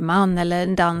en norrman eller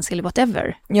en dansk eller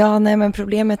whatever. Ja, nej, men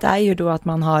problemet är ju då att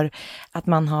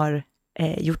man har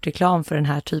gjort reklam för den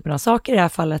här typen av saker, i det här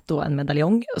fallet då en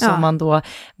medaljong som man då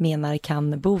menar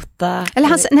kan bota.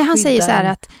 Eller han säger så här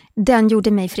att den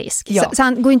gjorde mig frisk. Ja. Så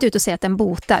han går inte ut och säger att den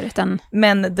botar. Utan...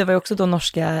 Men det var ju också då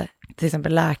norska till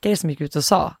exempel läkare som gick ut och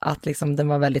sa att liksom det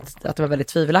var väldigt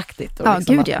tvivelaktigt. Och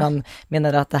liksom att man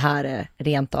menade att det här är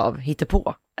rent av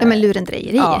hittepå. Ja, men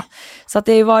lurendrejeri. Ja, så att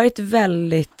det har varit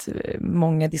väldigt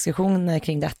många diskussioner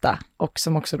kring detta och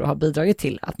som också då har bidragit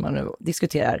till att man nu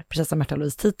diskuterar prinsessan Märtha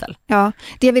Louises titel. Ja,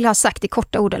 det jag vill ha sagt i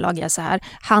korta ordalag är så här: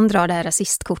 han drar det här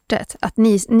rasistkortet, att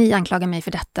ni anklagar mig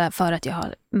för detta för att jag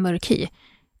har mörk hy.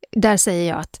 Där säger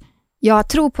jag att jag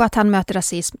tror på att han möter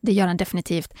rasism, det gör han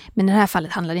definitivt, men i det här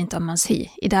fallet handlar det inte om hans hy.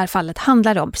 I det här fallet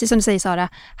handlar det om, precis som du säger Sara,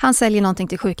 han säljer någonting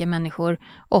till sjuka människor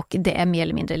och det är mer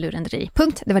eller mindre lurendrejeri.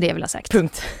 Punkt, det var det jag ville ha sagt.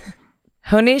 Punkt.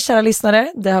 Hörrni, kära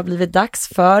lyssnare, det har blivit dags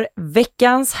för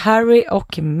veckans Harry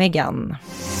och Meghan.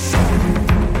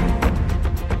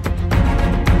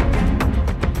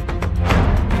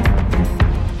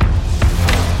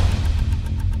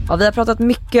 Ja, vi har pratat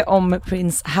mycket om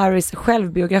prins Harrys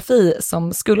självbiografi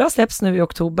som skulle ha släppts nu i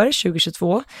oktober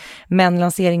 2022, men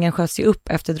lanseringen sköts ju upp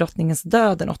efter drottningens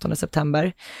död den 8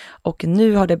 september. Och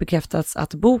nu har det bekräftats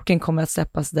att boken kommer att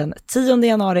släppas den 10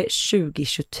 januari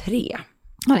 2023.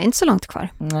 Ja, det är inte så långt kvar.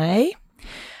 Nej.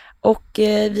 Och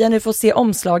vi har nu fått se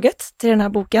omslaget till den här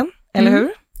boken, eller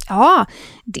hur? Ja,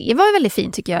 det var väldigt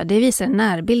fint tycker jag. Det visar en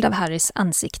närbild av Harrys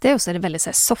ansikte och så är det väldigt så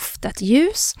här softat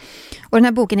ljus. Och den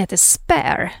här boken heter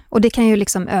Spare och det kan ju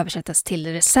liksom översättas till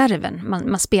reserven.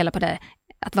 Man spelar på det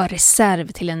att vara reserv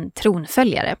till en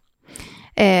tronföljare.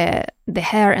 The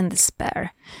Hair and the Spare.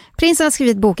 Prinsen har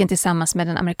skrivit boken tillsammans med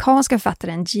den amerikanska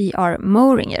författaren G.R.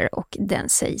 Moringer och den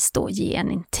sägs då ge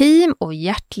en intim och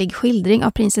hjärtlig skildring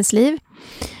av prinsens liv.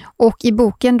 Och i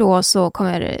boken då så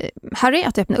kommer Harry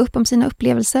att öppna upp om sina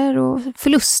upplevelser och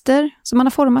förluster som han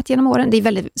har format genom åren. Det är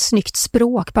väldigt snyggt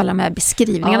språk på alla de här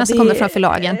beskrivningarna som kommer från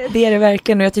förlagen. Det är det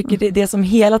verkligen och jag tycker det som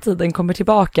hela tiden kommer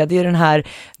tillbaka, det är den här,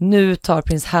 nu tar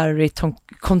prins Harry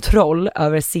kontroll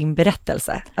över sin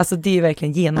berättelse. Alltså det är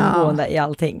verkligen genomgående i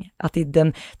allting. Att det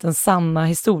är den sanna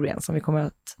historien som vi kommer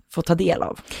att få ta del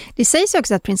av. Det sägs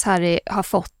också att prins Harry har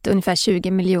fått ungefär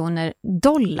 $20 miljoner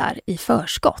i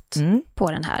förskott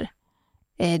på den här.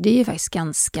 Det är ju faktiskt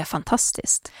ganska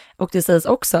fantastiskt. Och det sägs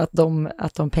också att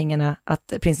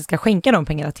att prinsen ska skänka de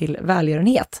pengarna till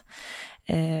välgörenhet.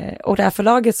 Och det här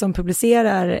förlaget som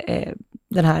publicerar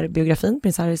den här biografin,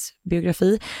 prins Harrys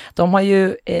biografi, de har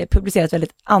ju publicerat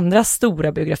väldigt andra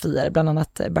stora biografier, bland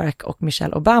annat Barack och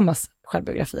Michelle Obamas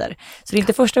självbiografier. Så det är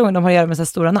inte första gången de har att göra med så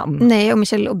stora namn. Nej, och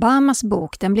Michelle Obamas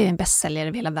bok, den blev en bestsäljare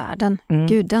över hela världen.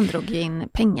 Gud, den drog ju in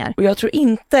pengar. Och jag tror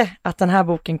inte att den här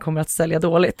boken kommer att sälja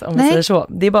dåligt, om vi säger så.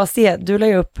 Det är bara att se, du la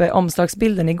ju upp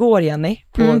omslagsbilden igår, Jenny,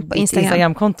 på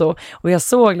Instagramkonto. Och jag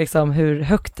såg liksom hur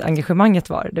högt engagemanget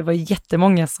var. Det var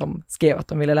jättemånga som skrev att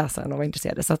de ville läsa den och var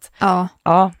intresserade. Så att,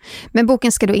 ja. Men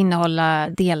boken ska då innehålla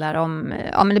delar om,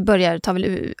 men det börjar ta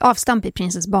väl avstamp i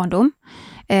prinsens barndom.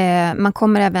 Man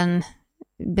kommer även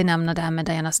benämna det här med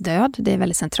Dianas död. Det är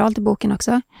väldigt centralt i boken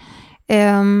också.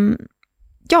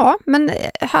 Ja, men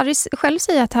Harry själv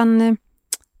säger att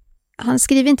han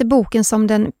skriver inte boken som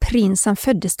den prins han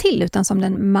föddes till, utan som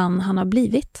den man han har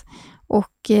blivit.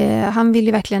 Och han vill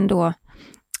ju verkligen då,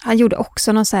 han gjorde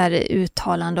också någon så här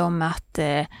uttalande om att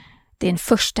det är en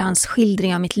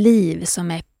förstahandsskildring av mitt liv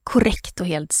som är korrekt och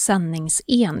helt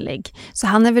sanningsenlig. Så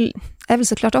han är väl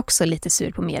såklart också lite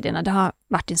sur på medierna. Det har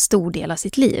varit en stor del av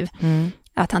sitt liv.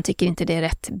 Att han tycker inte det är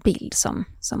rätt bild som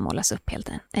målas upp helt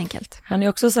enkelt. Han har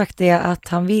också sagt det att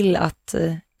han vill att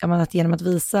genom att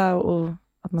visa och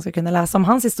att man ska kunna läsa om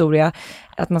hans historia,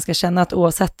 att man ska känna att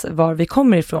oavsett var vi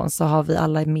kommer ifrån så har vi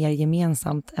alla mer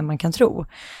gemensamt än man kan tro.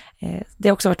 Det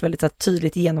har också varit väldigt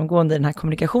tydligt genomgående i den här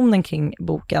kommunikationen kring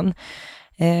boken.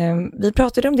 Vi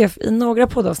pratade om det i några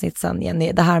poddavsnitt sen,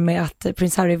 Jenny, det här med att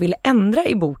prins Harry ville ändra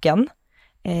i boken.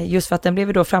 Just för att den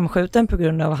blev då framskjuten på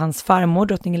grund av hans farmor,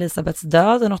 drottning Elisabeths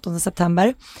död den 8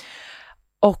 september.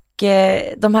 Och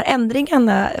de här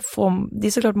ändringarna, det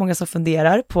är såklart många som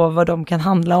funderar på vad de kan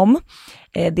handla om.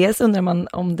 Dels undrar man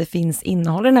om det finns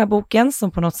innehåll i den här boken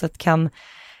som på något sätt kan,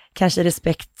 kanske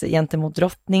respekt gentemot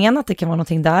drottningen, att det kan vara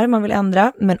någonting där man vill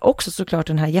ändra. Men också såklart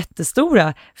den här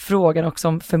jättestora frågan också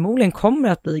som förmodligen kommer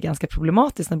att bli ganska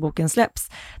problematisk när boken släpps.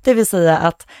 Det vill säga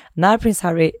att när prins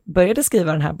Harry började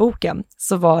skriva den här boken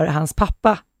så var hans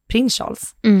pappa prins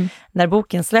Charles. När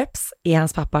boken släpps är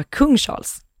hans pappa kung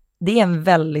Charles. Det är en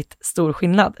väldigt stor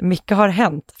skillnad. Mycket har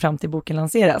hänt fram till boken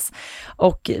lanseras.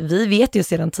 Och vi vet ju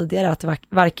sedan tidigare att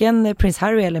varken prins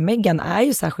Harry eller Meghan är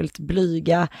ju särskilt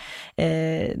blyga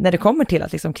när det kommer till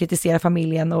att liksom kritisera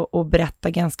familjen och berätta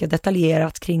ganska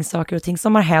detaljerat kring saker och ting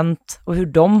som har hänt och hur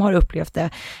de har upplevt det.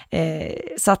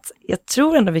 Så att jag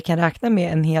tror ändå vi kan räkna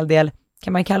med en hel del,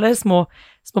 kan man kalla det små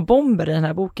bomber i den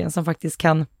här boken som faktiskt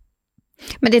kan.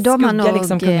 Men det är de han nog,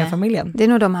 liksom kungafamiljen. Det är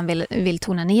nog de han vill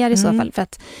tona ner i så fall. För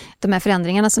att de här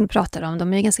förändringarna som du pratar om,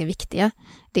 de är ju ganska viktiga.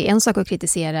 Det är en sak att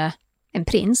kritisera en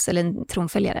prins eller en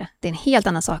tronföljare. Det är en helt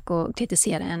annan sak att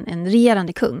kritisera en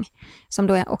regerande kung, som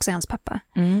då också är hans pappa.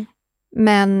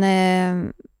 Men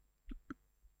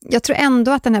jag tror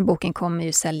ändå att den här boken kommer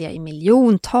ju sälja i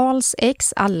miljontals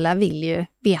ex. Alla vill ju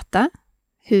veta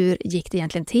hur gick det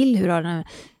egentligen till?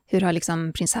 Hur har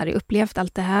liksom prins Harry upplevt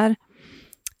allt det här?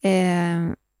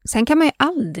 Sen kan man ju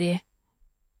aldrig...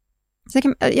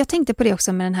 jag tänkte på det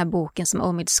också med den här boken som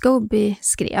Omid Scobie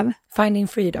skrev. Finding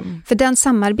Freedom. För den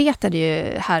samarbetade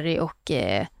ju Harry och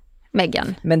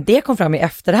Meghan. Men det kom fram i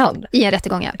efterhand. I en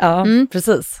rättegång, ja. Ja,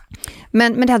 precis.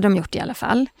 Men det hade de gjort i alla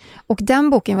fall. Och den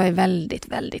boken var ju väldigt,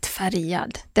 väldigt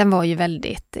färgad. Den var ju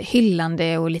väldigt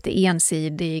hyllande och lite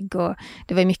ensidig. Och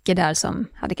det var ju mycket där som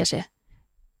hade kanske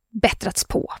bättrats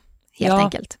på. Helt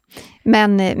enkelt.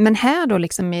 Men här då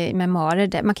liksom i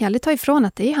memoarer, man kan aldrig ta ifrån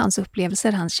att det är hans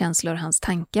upplevelser, hans känslor, hans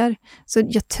tankar. Så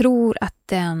jag tror att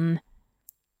den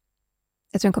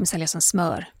kommer sälja som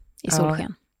smör i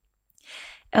solsken.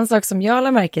 En sak som jag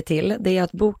lade märke till, det är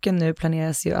att boken nu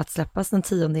planeras ju att släppas den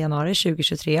 10 januari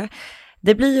 2023.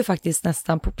 Det blir ju faktiskt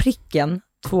nästan på pricken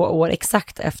 2 år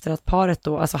exakt efter att paret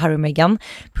då, alltså Harry och Meghan,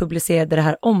 publicerade det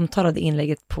här omtalade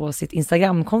inlägget på sitt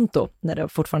Instagramkonto när det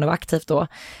fortfarande var aktivt då.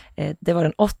 Det var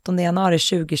den 8 januari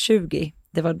 2020.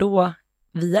 Det var då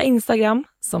via Instagram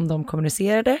som de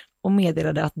kommunicerade och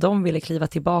meddelade att de ville kliva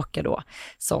tillbaka då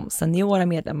som seniora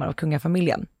medlemmar av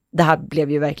kungafamiljen. Det här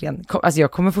blev ju verkligen, alltså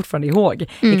jag kommer fortfarande ihåg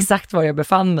exakt var jag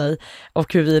befann mig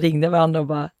och hur vi ringde varandra och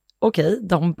bara okej,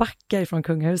 de backar från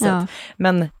kungahuset. Ja.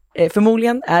 Men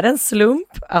förmodligen är det en slump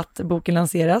att boken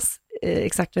lanseras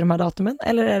exakt vid de här datumen,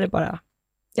 eller är det bara,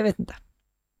 jag vet inte.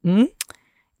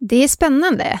 Det är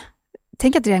spännande.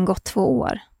 Tänk att det redan gått 2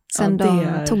 år sedan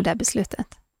de tog det här beslutet.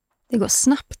 Det går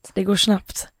snabbt. Det går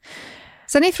snabbt.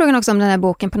 Sen är frågan också om den här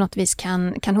boken på något vis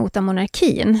kan hota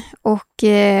monarkin. Och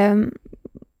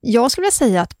jag skulle vilja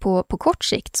säga att på kort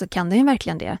sikt så kan det ju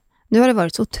verkligen det. Nu har det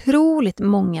varit så otroligt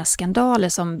många skandaler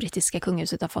som brittiska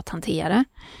kungahuset har fått hantera.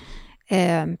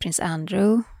 Prins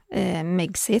Andrew,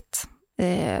 Megxit.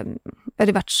 Det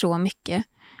har varit så mycket.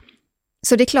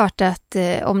 Så det är klart att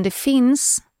om det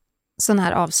finns sådana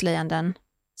här avslöjanden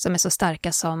som är så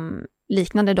starka som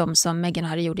liknande de som Meghan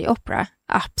Harry gjorde i Oprah,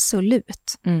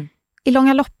 absolut. I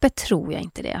långa loppet tror jag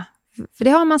inte det. För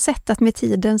det har man sett att med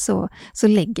tiden så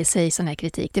lägger sig sån här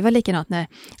kritik. Det var likadant när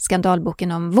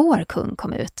skandalboken om vår kung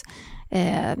kom ut.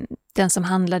 Den som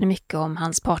handlade mycket om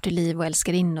hans partyliv och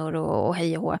älskarinnor och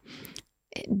hej och hå.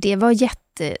 Det var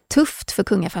jättetufft för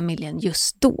kungafamiljen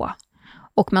just då.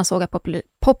 Och man såg att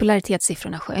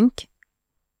popularitetssiffrorna sjönk.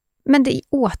 Men det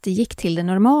återgick till det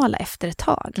normala efter ett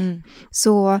tag.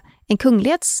 Så en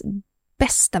kunglighets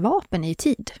bästa vapen är ju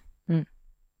tid.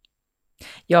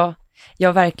 Ja,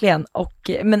 verkligen.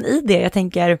 Men i det, jag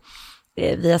tänker,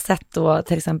 vi har sett då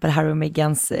till exempel Harry och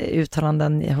Meghans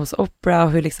uttalanden hos Oprah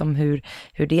och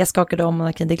hur det skakade om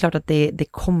monarkin. Det är klart att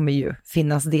det kommer ju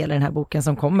finnas delar i den här boken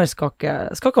som kommer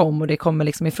skaka om och det kommer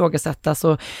liksom ifrågasättas,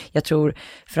 och jag tror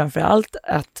framförallt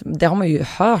att det har man ju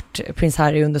hört prins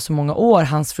Harry under så många år,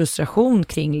 hans frustration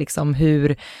kring liksom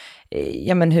hur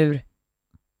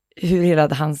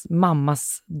hela hans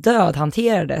mammas död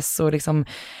hanterades och liksom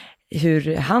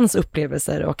hur hans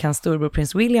upplevelser och hans storbror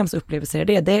prins Williams upplevelser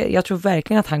är det. Jag tror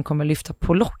verkligen att han kommer lyfta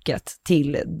på locket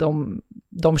till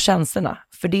de känslorna.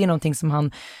 För det är någonting som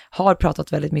han har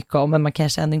pratat väldigt mycket om, men man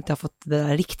kanske ändå inte har fått det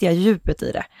där riktiga djupet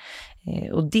i det.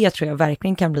 Och det tror jag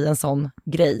verkligen kan bli en sån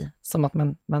grej, som att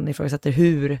man ifrågasätter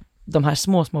de här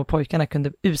små pojkarna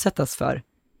kunde utsättas för.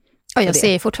 Ja, jag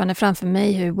ser fortfarande framför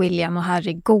mig hur William och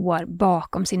Harry går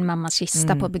bakom sin mammas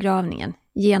kista på begravningen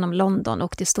genom London,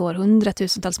 och det står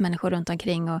 100,000-tals människor runt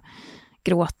omkring och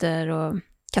gråter och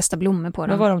kastar blommor på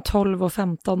dem. Då var de 12 och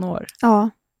 15 år. Ja,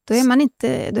 då är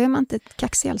man inte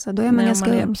kaxig alltså. Då är man ganska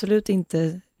man är absolut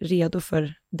inte redo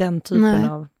för den typen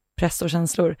av press och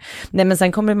känslor. Nej, men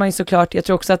sen kommer man ju såklart, jag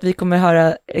tror också att vi kommer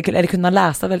höra, eller kunna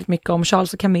läsa väldigt mycket om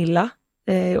Charles och Camilla.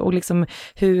 Och liksom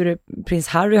hur prins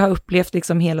Harry har upplevt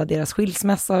liksom hela deras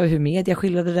skilsmässa och hur media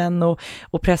skildrade den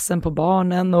och pressen på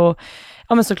barnen och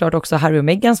men såklart också Harry och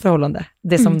Meghans förhållande.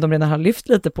 Det som de redan har lyft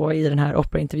lite på i den här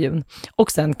operaintervjun.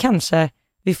 Och sen kanske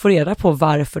vi får reda på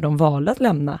varför de valde att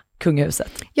lämna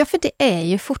kungahuset. Ja, för det är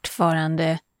ju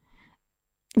fortfarande...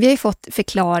 Vi har ju fått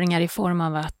förklaringar i form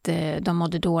av att de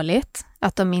mådde dåligt,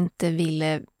 att de inte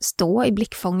ville stå i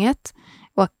blickfånget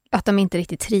och att de inte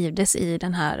riktigt trivdes i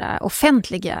den här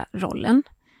offentliga rollen.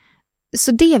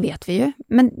 Så det vet vi ju,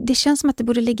 men det känns som att det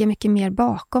borde ligga mycket mer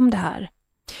bakom det här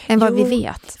än vad vi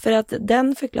vet. För att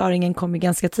den förklaringen kom ju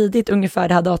ganska tidigt, ungefär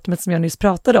det här datumet som jag nyss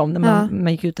pratade om, när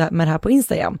man gick ut med det här på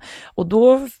Instagram. Och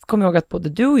då kom jag ihåg att både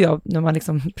du och jag, när man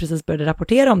liksom precis började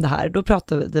rapportera om det här, då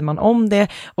pratade man om det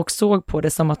och såg på det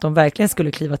som att de verkligen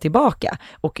skulle kliva tillbaka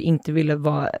och inte ville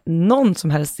vara någon som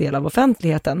helst del av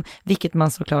offentligheten, vilket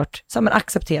man såklart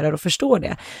accepterar och förstår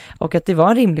det. Och att det var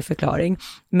en rimlig förklaring.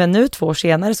 Men nu 2 år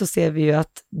senare så ser vi ju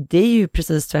att det är ju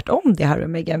precis tvärtom det Harry och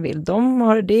Meghan vill.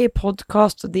 Det är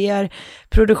podcast och det är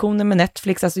produktioner med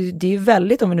Netflix, alltså det är ju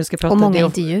väldigt, om vi nu ska prata... Och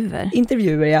många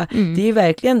intervjuer, ja. Det är ju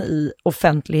verkligen i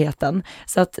offentligheten.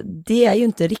 Så att det är ju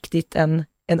inte riktigt en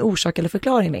orsak eller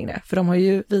förklaring längre, för de har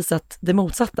ju visat det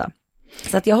motsatta.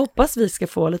 Så att jag hoppas vi ska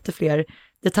få lite fler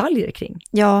detaljer kring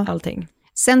allting.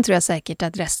 Sen tror jag säkert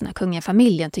att resten av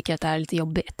kungafamiljen tycker att det är lite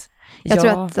jobbigt. Jag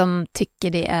tror att de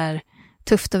tycker det är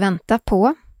tufft att vänta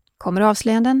på. Kommer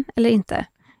avslöjanden eller inte?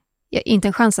 Inte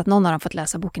en chans att någon av dem fått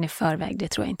läsa boken i förväg, det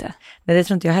tror jag inte. Nej, det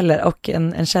tror inte jag heller. Och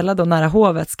en källa då nära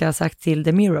hovet ska ha sagt till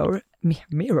The Mirror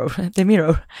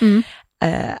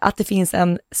att det finns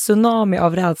en tsunami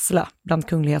av rädsla bland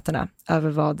kungligheterna över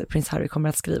vad prins Harry kommer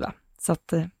att skriva. Så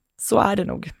att så är det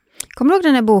nog. Kommer du ihåg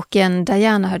den här boken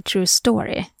Diana Her True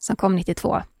Story som kom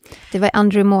 92? Det var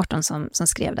Andrew Morton som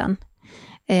skrev den.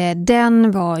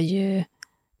 Den var ju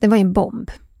en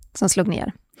bomb som slog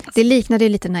ner. Det liknade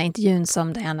lite den här intervjun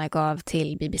som Diana gav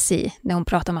till BBC när hon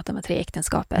pratade om att de var 3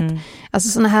 äktenskapet. Alltså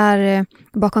såna här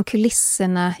bakom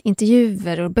kulisserna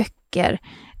intervjuer och böcker,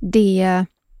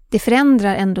 det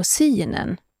förändrar ändå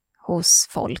synen hos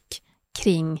folk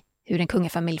kring hur en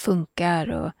kungafamilj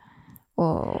funkar och...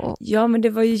 Ja, men det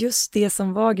var ju just det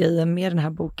som var grejen med den här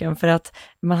boken, för att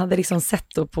man hade liksom sett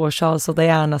då på Charles och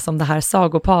Diana som det här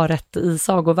sagoparet i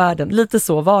sagovärlden. Lite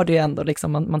så var det ju ändå,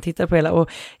 liksom, man tittar på hela, och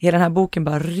hela den här boken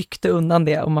bara ryckte undan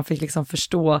det, och man fick liksom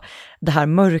förstå det här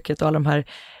mörkret och alla de här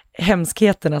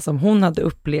hemskheterna som hon hade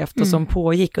upplevt och som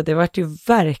pågick, och det var ju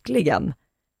verkligen,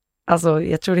 alltså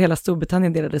jag tror hela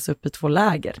Storbritannien delades upp i 2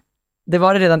 läger. Det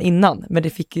var det redan innan, men det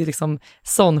fick ju liksom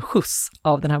sån skjuts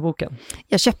av den här boken.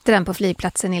 Jag köpte den på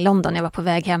flygplatsen i London. Jag var på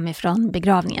väg hem ifrån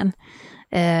begravningen.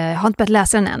 Jag har inte börjat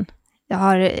läsa den än.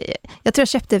 Jag tror jag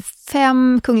köpte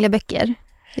 5 kungliga böcker.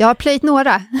 Jag har plöjt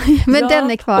några, men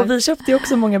den är kvar. Och vi köpte ju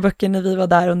också många böcker när vi var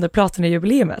där under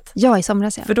Platina-jubileet. Ja, i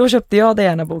somras. Ja. För då köpte jag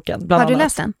Diana boken. Bland har du annat.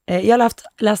 läst den? Jag har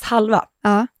läst halva.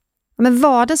 Ja. Men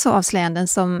var det så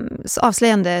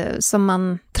avslöjande som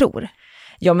man tror?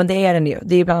 Ja, men det är den ju.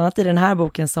 Det är bland annat i den här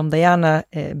boken som Diana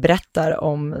berättar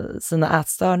om sina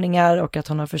ätstörningar och att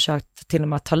hon har försökt till och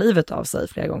med att ta livet av sig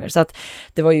flera gånger. Så att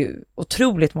det var ju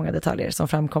otroligt många detaljer som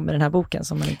framkom i den här boken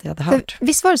som man inte hade hört.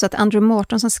 Visst var det så att Andrew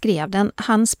Morton som skrev den,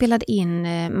 han spelade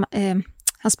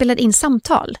in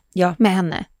samtal med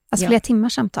henne. Alltså flera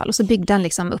timmars samtal. Och så byggde han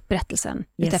liksom upp berättelsen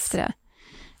efter det.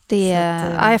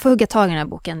 Jag får hugga tag i den här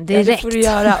boken direkt. Ja, det får du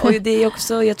göra. Och det är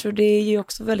också, jag tror det är ju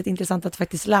också väldigt intressant att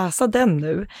faktiskt läsa den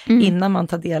nu innan man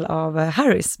tar del av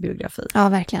Harrys biografi. Ja,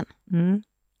 verkligen.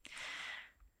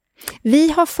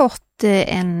 Vi har fått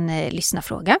en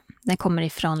lyssnarfråga. Den kommer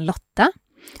ifrån Lotta.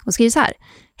 Hon skriver så här: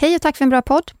 hej och tack för en bra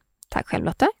podd. Tack själv,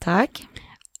 Lotta. Tack.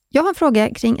 Jag har en fråga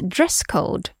kring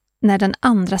dresscode när den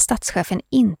andra statschefen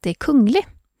inte är kunglig.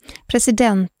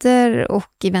 Presidenter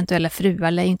och eventuella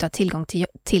fruar lär ju inte ha tillgång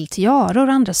till tiaror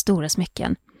och andra stora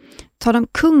smycken. Tar de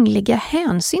kungliga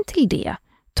hänsyn till det?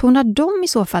 Tonar de i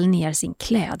så fall ner sin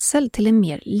klädsel till en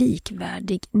mer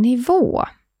likvärdig nivå?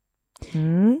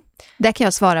 Där kan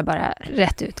jag svara bara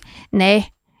rätt ut.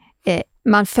 Nej,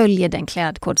 man följer den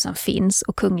klädkod som finns,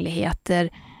 och kungligheter,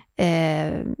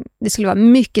 det skulle vara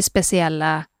mycket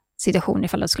speciella situation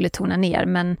ifall det skulle tona ner.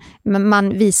 Men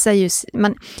man visar ju...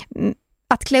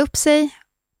 Att klä upp sig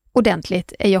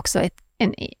ordentligt är ju också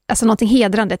alltså någonting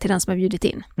hedrande till den som har bjudit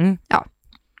in. Ja.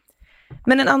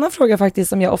 Men en annan fråga faktiskt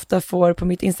som jag ofta får på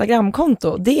mitt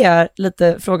Instagramkonto, det är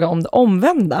lite fråga om det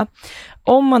omvända.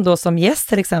 Om man då som gäst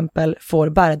till exempel får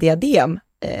bära diadem,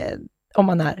 om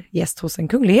man är gäst hos en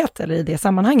kunglighet eller i det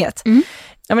sammanhanget.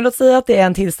 Ja, men låt säga att det är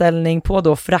en tillställning på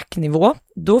då fracknivå.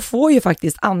 Då får ju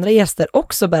faktiskt andra gäster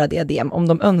också bära diadem om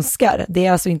de önskar. Det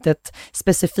är alltså inte ett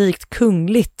specifikt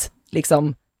kungligt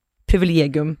liksom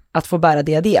privilegium att få bära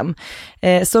diadem.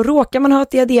 Så råkar man ha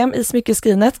ett diadem i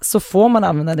smyckeskrinet så får man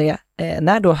använda det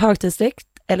när då högtidsdräkt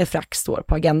eller frack står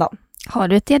på agendan. Har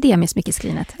du ett diadem i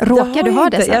smyckeskrinet? Råkar du ha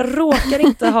det? Jag råkar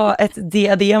inte ha ett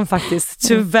diadem faktiskt,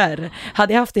 tyvärr.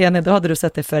 Hade jag haft det, då hade du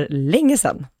sett det för länge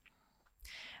sedan.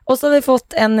 Och så har vi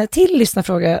fått en till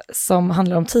lyssnarfråga som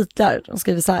handlar om titlar. De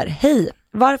skriver så här: hej,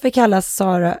 varför kallas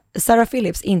Sarah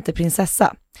Phillips inte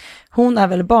prinsessa? Hon är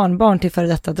väl barnbarn till före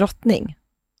detta drottning?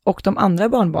 Och de andra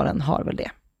barnbarnen har väl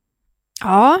det?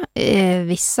 Ja,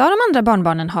 vissa av de andra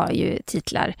barnbarnen har ju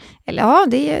titlar. Eller ja,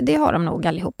 det har de nog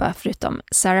allihopa, förutom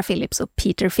Sarah Phillips och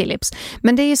Peter Phillips.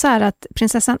 Men det är ju så här att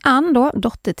prinsessan Anne då,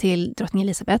 dotter till drottning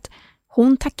Elisabeth,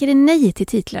 hon tackade nej till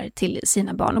titlar till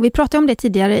sina barn. Och vi pratade om det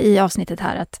tidigare i avsnittet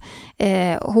här, att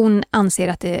hon anser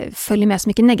att det följer med så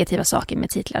mycket negativa saker med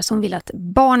titlar. Så hon vill att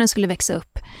barnen skulle växa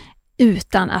upp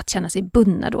utan att känna sig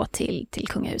bundna då till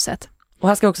kungahuset. Och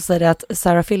här ska jag också säga att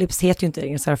Sarah Phillips heter ju inte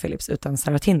längre Sarah Phillips utan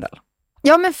Sarah Tyndall.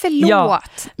 Ja, men förlåt. Ja,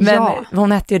 men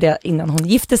hon hette ju det innan hon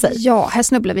gifte sig. Ja, här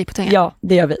snubblar vi på tungan. Ja,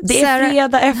 det gör vi. Det är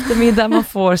fredag eftermiddag, man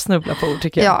får snubbla på ord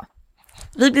tycker jag. Ja.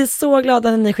 Vi blir så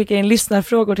glada när ni skickar in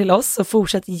lyssnarfrågor till oss, så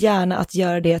fortsätt gärna att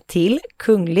göra det till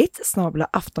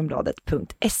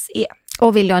kungligt@aftonbladet.se.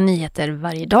 Och vill du ha nyheter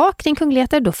varje dag kring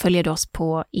kungligheter, då följer du oss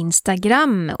på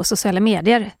Instagram och sociala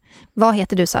medier. Vad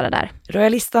heter du, Sara, där?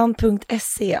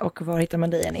 Royalistan.se. Och var hittar man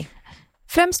dig, Jenny?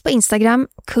 Främst på Instagram,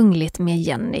 kungligt med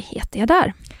Jenny heter jag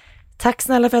där. Tack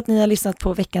snälla för att ni har lyssnat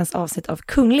på veckans avsnitt av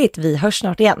Kungligt. Vi hörs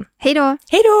snart igen. Hej då!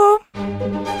 Hej då!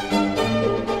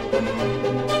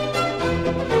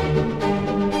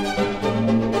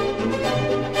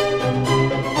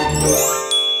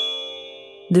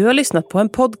 Du har lyssnat på en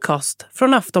podcast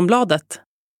från Aftonbladet.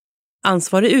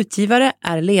 Ansvarig utgivare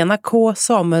är Lena K.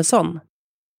 Samuelsson.